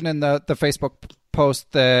also mentioned in the Facebook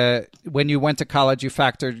post that when you went to college, you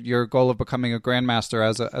factored your goal of becoming a grandmaster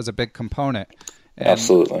as a big component. And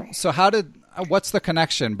absolutely. So what's the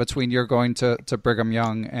connection between your going to Brigham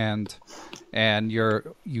Young and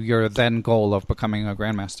your then goal of becoming a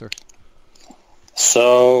grandmaster?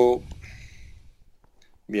 So,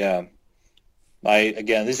 yeah,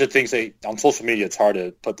 these are things that on social media, it's hard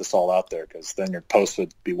to put this all out there because then your post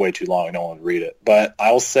would be way too long and no one would read it. But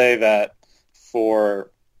I'll say that for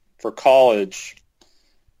college,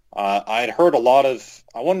 I'd heard a lot of,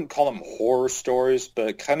 I wouldn't call them horror stories,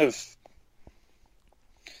 but kind of,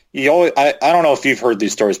 I don't know if you've heard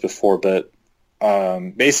these stories before, but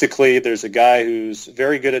Basically, there's a guy who's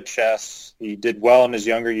very good at chess. He did well in his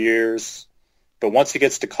younger years, but once he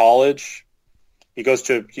gets to college,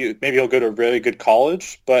 maybe he'll go to a really good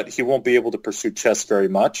college, but he won't be able to pursue chess very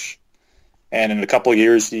much. And in a couple of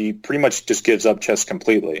years, he pretty much just gives up chess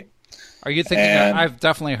completely. Are you thinking? I've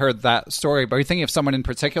definitely heard that story, but are you thinking of someone in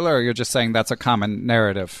particular, or you're just saying that's a common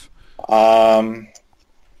narrative? I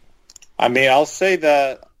mean, I'll say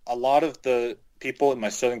that a lot of the people in my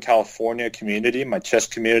Southern California community, my chess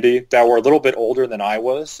community, that were a little bit older than I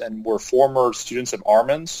was and were former students of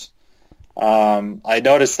Armin's, I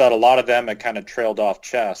noticed that a lot of them had kind of trailed off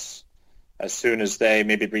chess as soon as they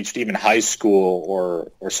maybe reached even high school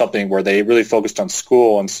or something where they really focused on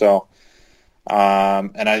school. And so,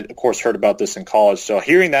 and I, of course, heard about this in college. So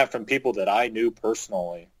hearing that from people that I knew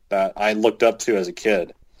personally, that I looked up to as a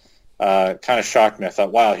kid, kind of shocked me. I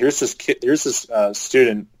thought, wow, here's this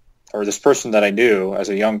student or this person that I knew as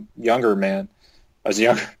a younger man, as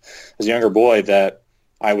a younger boy, that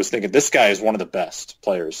I was thinking this guy is one of the best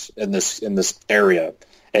players in this area,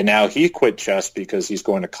 and now he quit chess because he's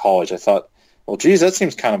going to college. I thought, well, geez, that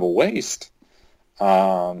seems kind of a waste.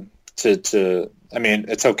 I mean,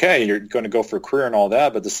 it's okay, you're going to go for a career and all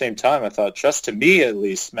that, but at the same time, I thought chess to me at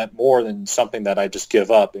least meant more than something that I just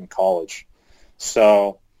give up in college.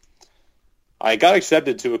 So I got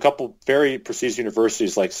accepted to a couple very prestigious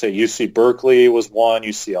universities, like, say, UC Berkeley was one,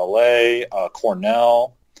 UCLA,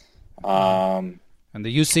 Cornell. And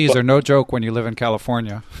the UCs are no joke when you live in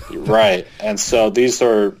California. Right. And so these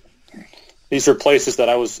are places that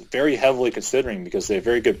I was very heavily considering because they have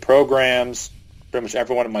very good programs. Pretty much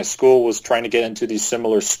everyone in my school was trying to get into these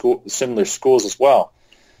similar schools as well.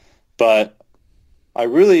 But I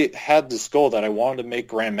really had this goal that I wanted to make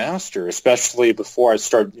Grandmaster, especially before I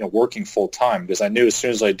started working full time, because I knew as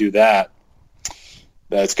soon as I do that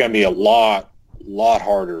it's going to be a lot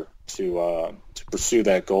harder to pursue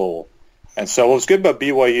that goal. And so what was good about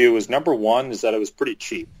BYU was, number one, is that it was pretty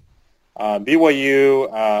cheap.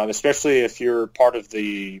 BYU, especially if you're part of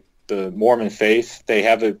the Mormon faith, they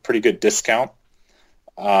have a pretty good discount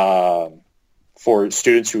for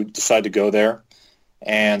students who decide to go there.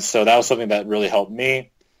 And so that was something that really helped me.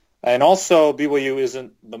 And also, BYU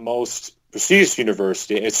isn't the most prestigious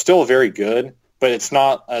university. It's still very good, but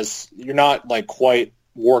you're not like quite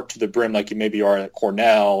worked to the brim like you maybe are at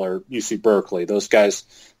Cornell or UC Berkeley. Those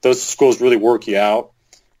schools really work you out.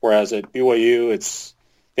 Whereas at BYU,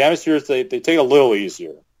 the atmosphere, they take a little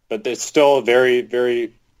easier, but it's still very,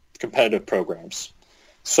 very competitive programs.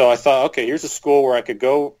 So I thought, okay, here's a school where I could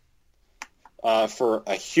go for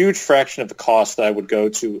a huge fraction of the cost that I would go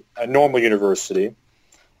to a normal university,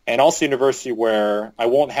 and also a university where I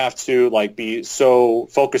won't have to be so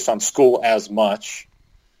focused on school as much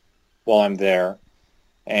while I'm there.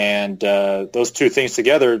 And those two things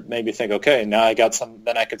together made me think, okay, now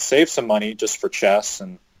then I could save some money just for chess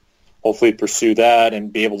and hopefully pursue that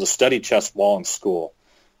and be able to study chess while in school.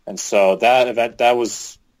 And so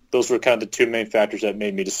those were kind of the two main factors that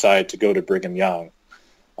made me decide to go to Brigham Young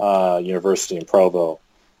University in Provo.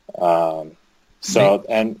 And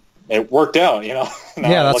it worked out, Yeah,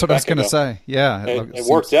 that's what I was going to say. Yeah, it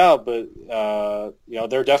worked out, but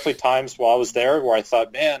there are definitely times while I was there where I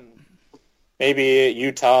thought, man, maybe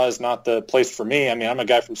Utah is not the place for me. I mean, I'm a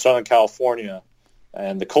guy from Southern California,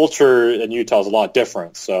 and the culture in Utah is a lot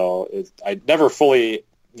different. So I never fully,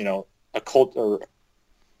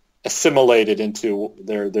 assimilated into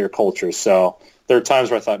their culture. So there are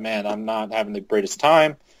times where I thought, man, I'm not having the greatest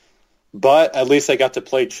time. But at least I got to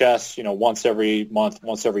play chess, once every month,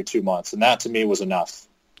 once every 2 months, and that to me was enough.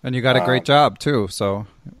 And you got a great job too, so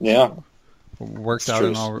yeah, worked out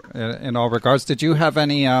in all regards. Did you have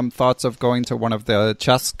any thoughts of going to one of the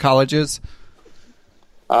chess colleges?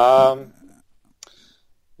 Not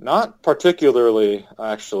particularly,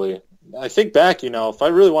 actually. I think back, if I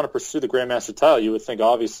really want to pursue the Grandmaster title, you would think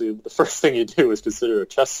obviously the first thing you do is consider a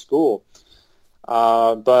chess school.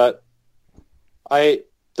 But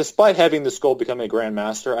despite having this goal of becoming a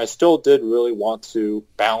Grandmaster, I still did really want to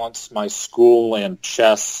balance my school and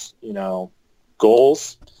chess,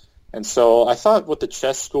 goals. And so I thought with the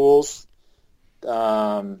chess schools,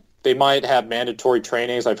 they might have mandatory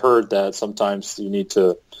trainings. I've heard that sometimes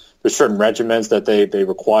there's certain regimens that they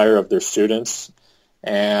require of their students.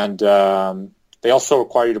 And they also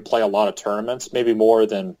require you to play a lot of tournaments, maybe more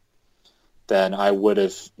than I would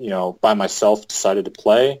have, by myself decided to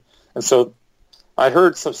play. And so I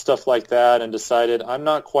heard some stuff like that and decided I'm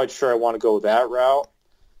not quite sure I want to go that route,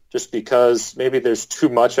 just because maybe there's too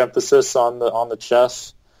much emphasis on the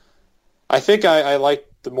chess. I think I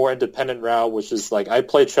like the more independent route, which is I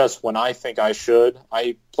play chess when I think I should.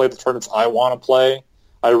 I play the tournaments I want to play.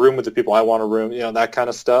 I room with the people I want to room, that kind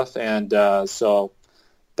of stuff. And so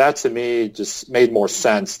that to me just made more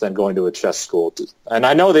sense than going to a chess school. And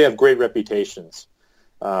I know they have great reputations,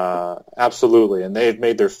 absolutely, and they've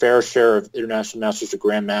made their fair share of international masters to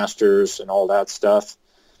grandmasters and all that stuff.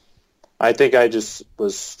 I think I just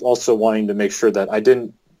was also wanting to make sure that I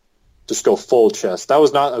didn't just go full chess. That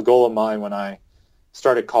was not a goal of mine when I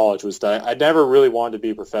started college, was that I never really wanted to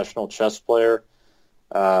be a professional chess player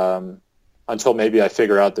until maybe I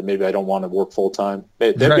figure out that maybe I don't want to work full time.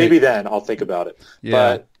 Maybe then I'll think about it.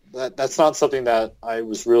 Yeah. But that's not something that I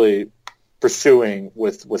was really pursuing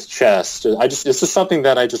with chess. It's just something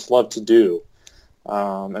that I just love to do,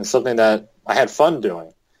 and something that I had fun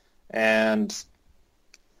doing. And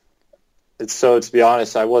to be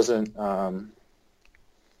honest, I wasn't.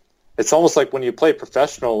 It's almost like when you play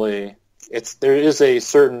professionally, there is a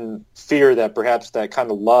certain fear that perhaps that kind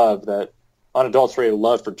of love, that unadulterated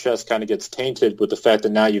love for chess, kind of gets tainted with the fact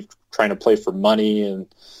that now you're trying to play for money,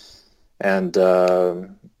 and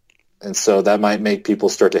so that might make people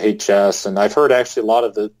start to hate chess. And I've heard actually a lot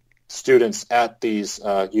of the students at these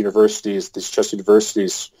universities, these chess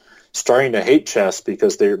universities, starting to hate chess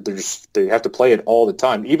because they have to play it all the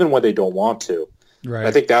time, even when they don't want to. Right.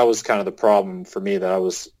 I think that was kind of the problem for me that I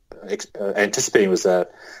was anticipating, was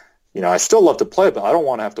that I still love to play, but I don't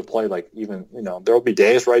want to have to play there will be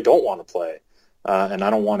days where I don't want to play, and I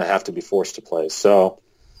don't want to have to be forced to play. So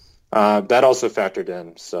that also factored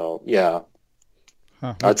in. So yeah,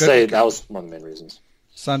 I'd say that was one of the main reasons.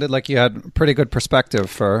 Sounded like you had pretty good perspective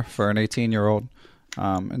for an 18-year-old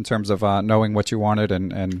in terms of knowing what you wanted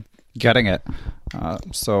and getting it.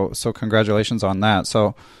 So congratulations on that.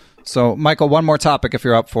 So Michael, one more topic if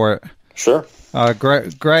you're up for it. Sure.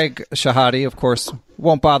 Greg Shahade, of course,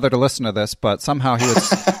 won't bother to listen to this, but somehow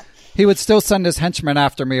he would still send his henchmen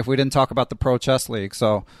after me if we didn't talk about the Pro Chess League.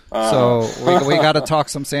 So we got to talk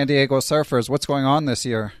some San Diego Surfers. What's going on this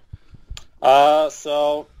year? First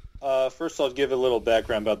I'll give a little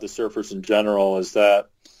background about the Surfers in general. Is that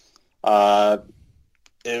 2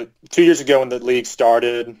 years ago when the league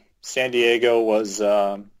started, San Diego was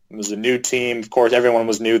a new team. Of course, everyone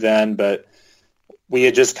was new then, but we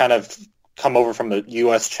had just kind of come over from the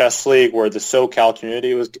U.S. Chess League, where the SoCal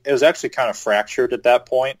community was actually kind of fractured at that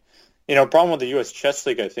point. The problem with the U.S. Chess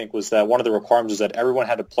League, I think, was that one of the requirements was that everyone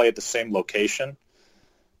had to play at the same location.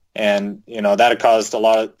 And, that had caused a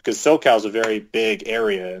lot of, because SoCal is a very big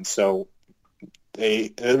area, and so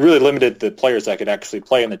it really limited the players that could actually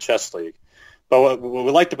play in the chess league. But what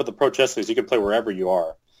we liked about the Pro Chess League is you can play wherever you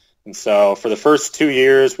are. And so for the first 2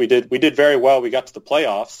 years, we did very well. We got to the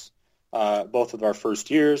playoffs both of our first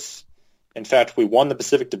years. In fact, we won the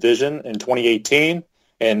Pacific Division in 2018.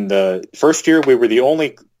 And the first year, we were the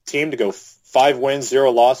only team to go 5 wins,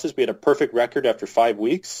 0 losses. We had a perfect record after 5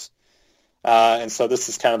 weeks. And so this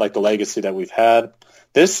is kind of like the legacy that we've had.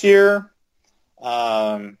 This year,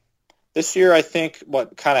 I think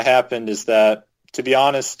what kind of happened is that, to be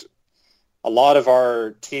honest, a lot of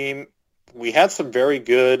our team, we had some very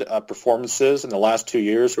good performances in the last 2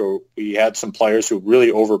 years where we had some players who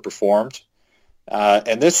really overperformed.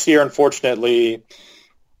 And this year, unfortunately,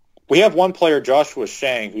 we have one player, Joshua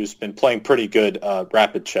Shang, who's been playing pretty good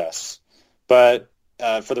rapid chess. But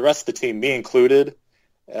for the rest of the team, me included,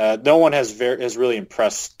 no one has really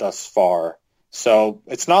impressed thus far. So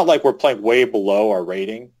it's not like we're playing way below our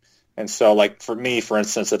rating. And so, like, for me, for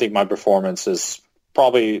instance, I think my performance is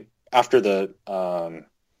probably after the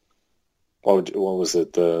what was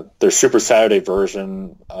it? Their Super Saturday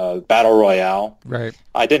version, Battle Royale. Right.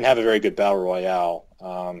 I didn't have a very good Battle Royale,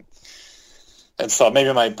 and so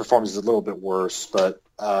maybe my performance is a little bit worse. But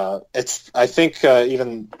I think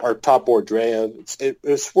even our top board, Drea,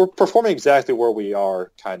 we're performing exactly where we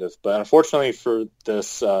are, kind of. But unfortunately for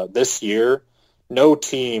this year, no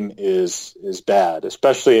team is bad,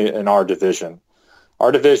 especially in our division.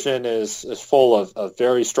 Our division is full of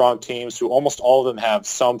very strong teams who almost all of them have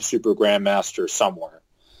some super grandmaster somewhere.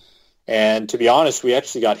 And to be honest, we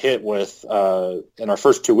actually got hit with, in our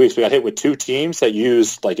first 2 weeks, we got hit with 2 teams that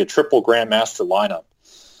used like a triple grandmaster lineup.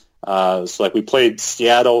 So like we played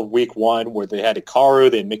Seattle week 1 where they had Hikaru,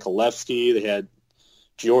 they had Michalevsky, they had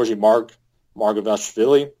Georgi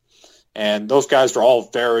Margavashvili. And those guys are all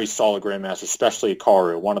very solid grandmasters, especially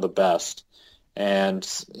Hikaru, one of the best. And,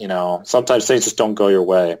 sometimes things just don't go your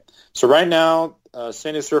way. So right now,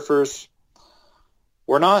 San Diego Surfers,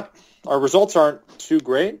 our results aren't too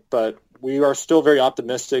great, but we are still very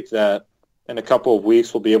optimistic that in a couple of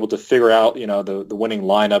weeks we'll be able to figure out, the winning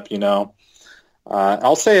lineup,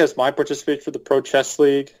 I'll say as my participation for the Pro Chess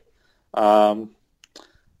League, I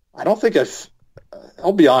don't think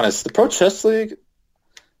I'll be honest, the Pro Chess League,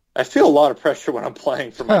 I feel a lot of pressure when I'm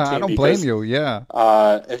playing for my team. I don't blame you. Yeah.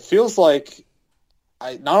 It feels like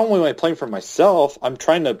not only am I playing for myself, I'm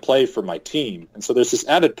trying to play for my team. And so there's this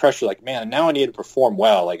added pressure like, man, now I need to perform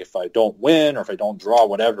well. Like if I don't win or if I don't draw,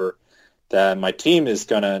 whatever, then my team it's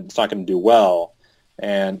not going to do well.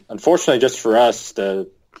 And unfortunately, just for us,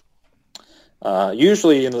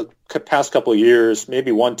 usually in the past couple of years,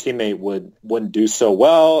 maybe one teammate wouldn't do so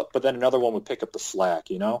well, but then another one would pick up the slack,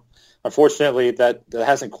 Unfortunately, that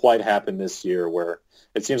hasn't quite happened this year, where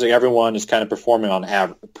it seems like everyone is kind of performing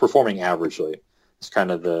averagely. It's kind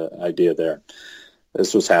of the idea there.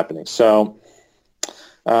 This was happening. So,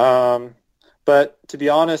 but to be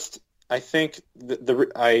honest, I think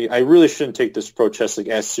I really shouldn't take this Pro Chess League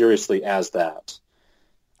as seriously as that.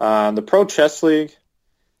 The Pro Chess League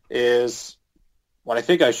is what I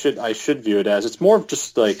think I should view it as. It's more of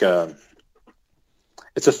just like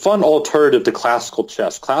it's a fun alternative to classical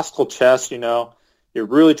chess. Classical chess, you're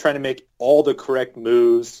really trying to make all the correct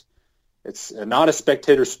moves. It's not a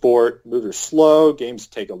spectator sport. Moves are slow. Games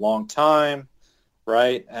take a long time,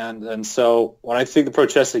 right? And so what I think the Pro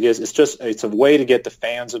Chess League is, it's a way to get the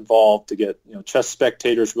fans involved, to get chess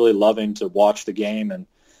spectators really loving to watch the game. And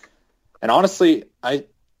honestly, I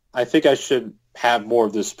think I should have more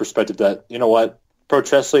of this perspective that, Pro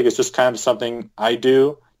Chess League is just kind of something I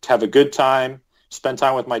do to have a good time, spend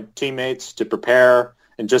time with my teammates, to prepare,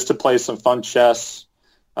 and just to play some fun chess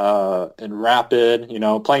and rapid,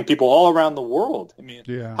 playing people all around the world. I mean,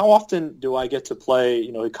 How often do I get to play,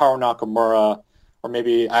 Hikaru Nakamura, or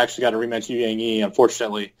maybe I actually got to rematch Yu Yang Yi.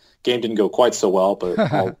 Unfortunately, game didn't go quite so well, but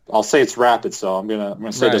I'll say it's rapid, so I'm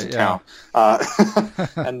gonna say it doesn't count.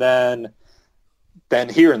 And then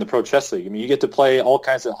here in the Pro Chess League, I mean, you get to play all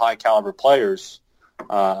kinds of high caliber players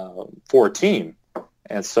for a team,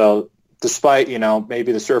 and so despite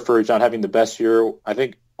maybe the Surfer not having the best year, I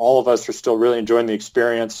think all of us are still really enjoying the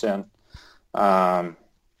experience. And I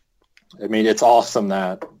mean, it's awesome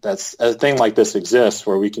that's a thing like this exists,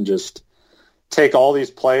 where we can just take all these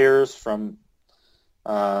players from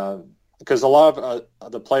because a lot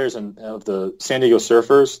of the players of the San Diego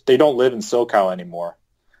Surfers, they don't live in SoCal anymore.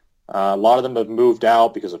 A lot of them have moved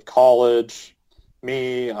out because of college.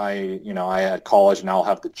 Me, I had college and now I'll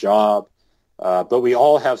have the job. But we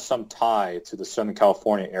all have some tie to the Southern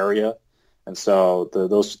California area. And so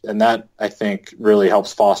that I think really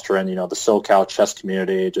helps foster in, the SoCal chess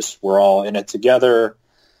community. Just we're all in it together,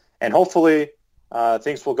 and hopefully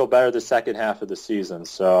things will go better the second half of the season.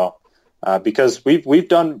 So because we've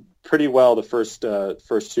done pretty well the first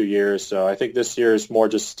 2 years. So I think this year is more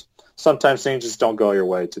just sometimes things just don't go your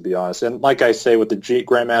way, to be honest. And like I say, with the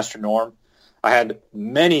Grandmaster Norm, I had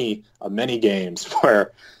many games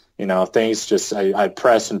where things just I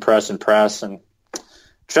press and press and press, and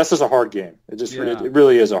chess is a hard game. It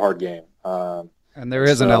really is a hard game. And there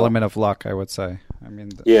is an element of luck, I would say. I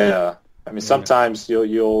mean, sometimes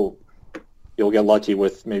you'll get lucky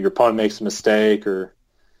with maybe your opponent makes a mistake, or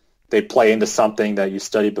they play into something that you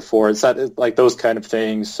studied before. It's not like those kind of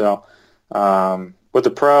things. So with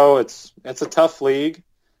the pro, it's a tough league,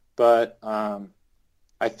 but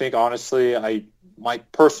I think honestly, I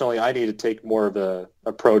need to take more of a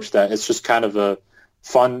approach that it's just kind of a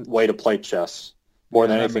fun way to play chess more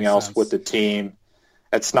than anything else sense. With the team.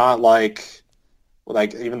 It's not like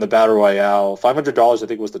even the Battle Royale. $500 I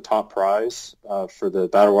think was the top prize for the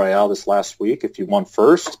Battle Royale this last week if you won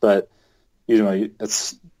first. But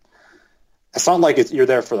it's not like you're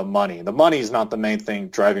there for the money. The money is not the main thing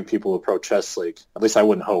driving people to Pro Chess League. At least I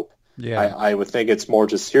wouldn't hope. Yeah, I would think it's more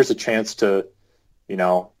just here's a chance to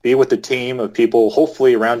be with the team of people,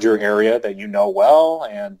 hopefully around your area that you know well,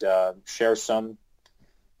 and share some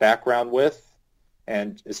background with.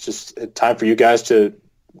 And it's just a time for you guys to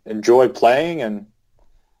enjoy playing,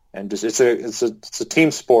 and just it's a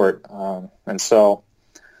team sport. And so,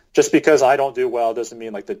 just because I don't do well doesn't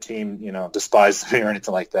mean like the team despises me or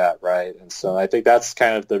anything like that, right? And so I think that's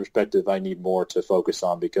kind of the perspective I need more to focus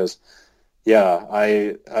on, because. Yeah,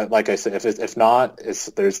 I like I said, if not,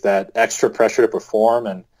 there's that extra pressure to perform,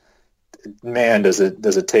 and man, does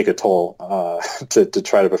it take a toll to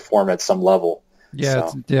try to perform at some level. Yeah,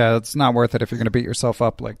 so. It's not worth it if you're going to beat yourself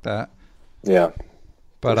up like that. Yeah,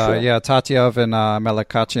 but sure. Tatyev and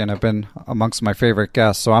Melikachian have been amongst my favorite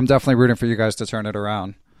guests, so I'm definitely rooting for you guys to turn it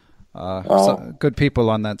around. Good people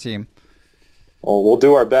on that team. Well, we'll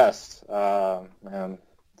do our best, and.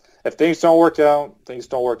 If things don't work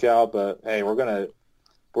out, but hey, we're gonna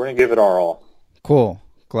give it our all. Cool.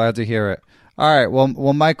 Glad to hear it. All right. Well,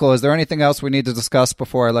 Michael, is there anything else we need to discuss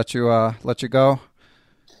before I let you go?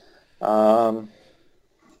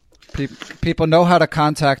 People know how to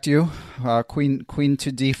contact you. Queen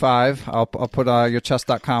to D5. I'll put your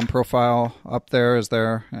chess.com profile up there. Is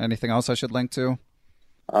there anything else I should link to?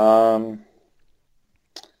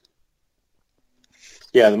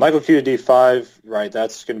 Yeah, the Michael Q to D5, right,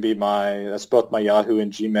 that's going to be that's both my Yahoo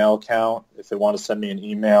and Gmail account. If they want to send me an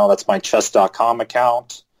email, that's my chess.com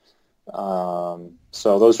account.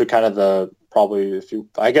 So those are kind of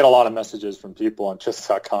I get a lot of messages from people on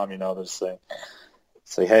chess.com, they're saying,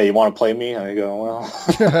 hey, you want to play me? And I go,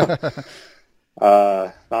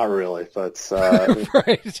 well, not really, but,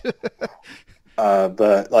 right.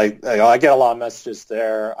 But I get a lot of messages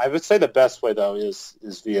there. I would say the best way though is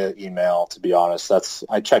via email. To be honest,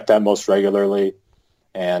 I check that most regularly,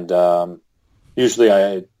 and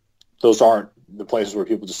usually those aren't the places where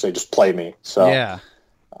people just say just play me. So yeah,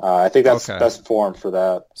 I think that's the best form for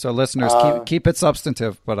that. So listeners, keep it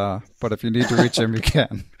substantive, but if you need to reach him, you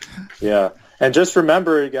can. Yeah, and just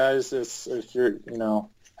remember, guys, if you're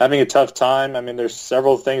having a tough time, I mean, there's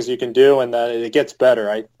several things you can do, and that it gets better.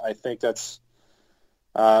 I think that's.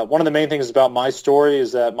 One of the main things about my story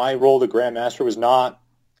is that my role as a Grandmaster was not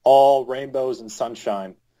all rainbows and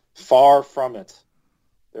sunshine. Far from it.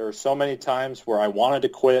 There were so many times where I wanted to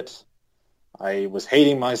quit. I was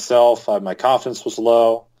hating myself. My confidence was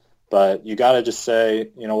low. But you got to just say,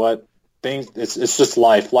 you know what? It's just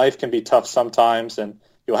life. Life can be tough sometimes, and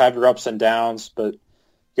you'll have your ups and downs. But you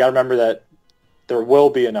got to remember that there will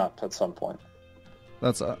be an up at some point.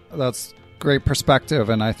 That's great perspective,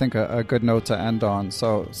 and I think a good note to end on.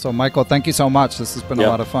 So Michael, thank you so much. This has been a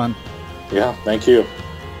lot of fun. Yeah, thank you.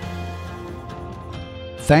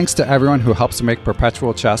 Thanks to everyone who helps to make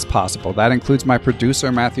Perpetual Chess possible. That includes my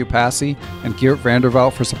producer, Matthew Passy, and Geert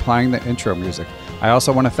Vanderveld for supplying the intro music. I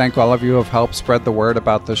also want to thank all of you who have helped spread the word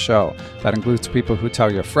about the show. That includes people who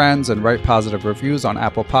tell your friends and write positive reviews on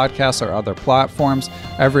Apple Podcasts or other platforms.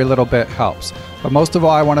 Every little bit helps. But most of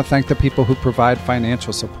all, I want to thank the people who provide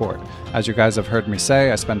financial support. As you guys have heard me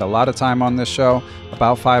say, I spend a lot of time on this show,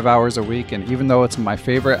 about 5 hours a week, and even though it's my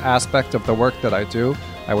favorite aspect of the work that I do,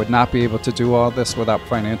 I would not be able to do all this without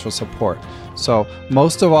financial support. So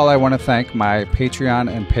most of all, I want to thank my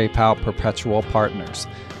Patreon and PayPal perpetual partners.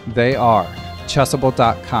 They are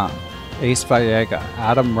Chessable.com, Ace Vallega,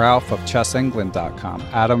 Adam Ralph of ChessEngland.com,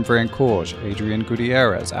 Adam Francouz, Adrian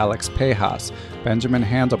Gutierrez, Alex Pejas, Benjamin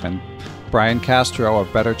Handelman, Brian Castro of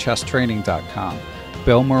BetterChessTraining.com,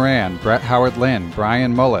 Bill Moran, Brett Howard Lynn,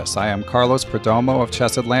 Brian Mullis, I am Carlos Perdomo of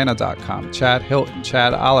ChessAtlanta.com, Chad Hilton,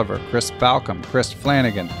 Chad Oliver, Chris Balcom, Chris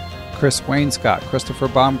Flanagan, Chris Wainscott, Christopher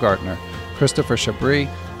Baumgartner, Christopher Chabris,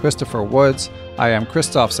 Christopher Woods, I am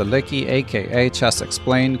Christoph Zalicki, a.k.a. Chess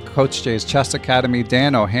Explained, Coach J's Chess Academy,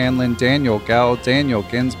 Dan O'Hanlon, Daniel Gell, Daniel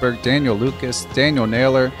Ginsberg, Daniel Lucas, Daniel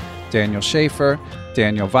Naylor, Daniel Schaefer,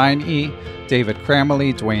 Daniel Vine-E, David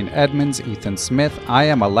Cramley, Dwayne Edmonds, Ethan Smith, I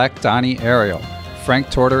am Elect Donnie Ariel, Frank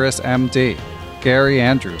Tortoris, M.D., Gary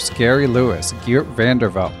Andrews, Gary Lewis, Geert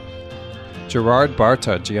Vanderveld, Gerard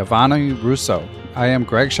Barta, Giovanni Russo, I am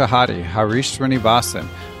Greg Shahade, Harish Srinivasan,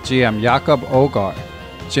 GM Jakob Ogar,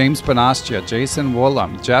 James Bonastia, Jason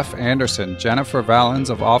Woolham, Jeff Anderson, Jennifer Valens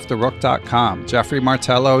of OffTheRook.com, Jeffrey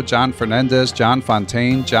Martello, John Fernandez, John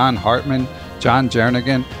Fontaine, John Hartman, John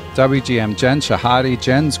Jernigan, WGM Jen Shahade,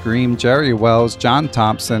 Jen Scream, Jerry Wells, John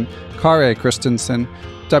Thompson, Kare Christensen,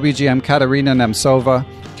 WGM Katerina Nemtsova,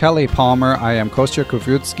 Kelly Palmer, I am Kostya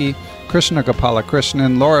Kuvutsky, Krishna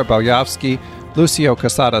Gopalakrishnan, Laura Belyavsky, Lucio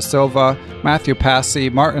Casada Silva, Matthew Passy,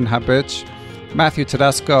 Martin Habich, Matthew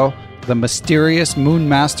Tedesco, The Mysterious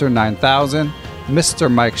Moonmaster 9000,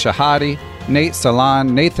 Mr. Mike Shahade, Nate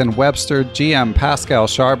Salon, Nathan Webster, GM Pascal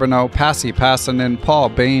Charbonneau, Passy Passanen, Paul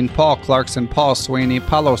Bain, Paul Clarkson, Paul Sweeney,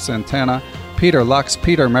 Paulo Santana, Peter Lux,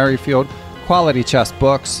 Peter Merrifield, Quality Chess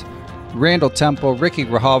Books, Randall Temple, Ricky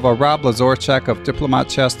Grijalva, Rob Lazorchek of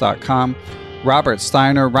DiplomatChess.com, Robert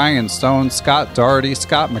Steiner, Ryan Stone, Scott Doherty,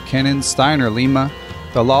 Scott McKinnon, Steiner Lima,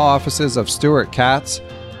 the law offices of Stuart Katz,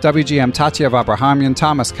 WGM Tatyev Abrahamian,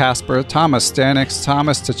 Thomas Kasper, Thomas Stanix,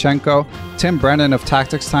 Thomas Tachenko, Tim Brennan of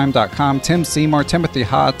TacticsTime.com, Tim Seymour, Timothy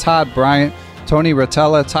Ha, Todd Bryant, Tony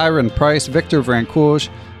Rotella, Tyron Price, Victor Vrancouge,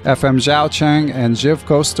 FM Zhao Cheng, and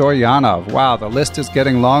Zhivko Stoyanov. Wow, the list is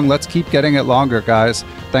getting long. Let's keep getting it longer, guys.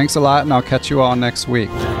 Thanks a lot, and I'll catch you all next week.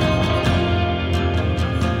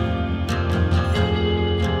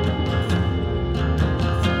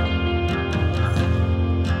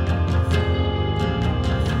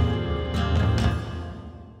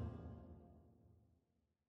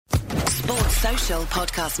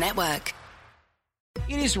 Podcast Network.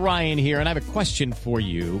 It is Ryan here, and I have a question for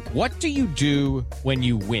you. What do you do when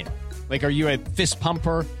you win? Like, are you a fist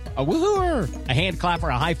pumper, a woo-hooer, a hand clapper,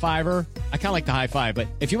 a high fiver? I kind of like the high five, but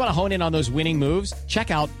if you want to hone in on those winning moves,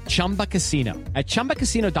 check out Chumba Casino. At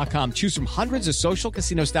ChumbaCasino.com, choose from hundreds of social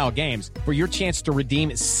casino style games for your chance to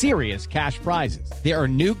redeem serious cash prizes. There are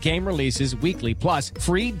new game releases weekly, plus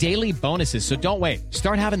free daily bonuses. So don't wait.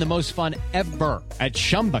 Start having the most fun ever at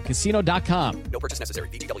ChumbaCasino.com. No purchase necessary.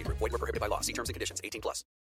 VGW Group. Void where prohibited by law. See terms and conditions. 18+.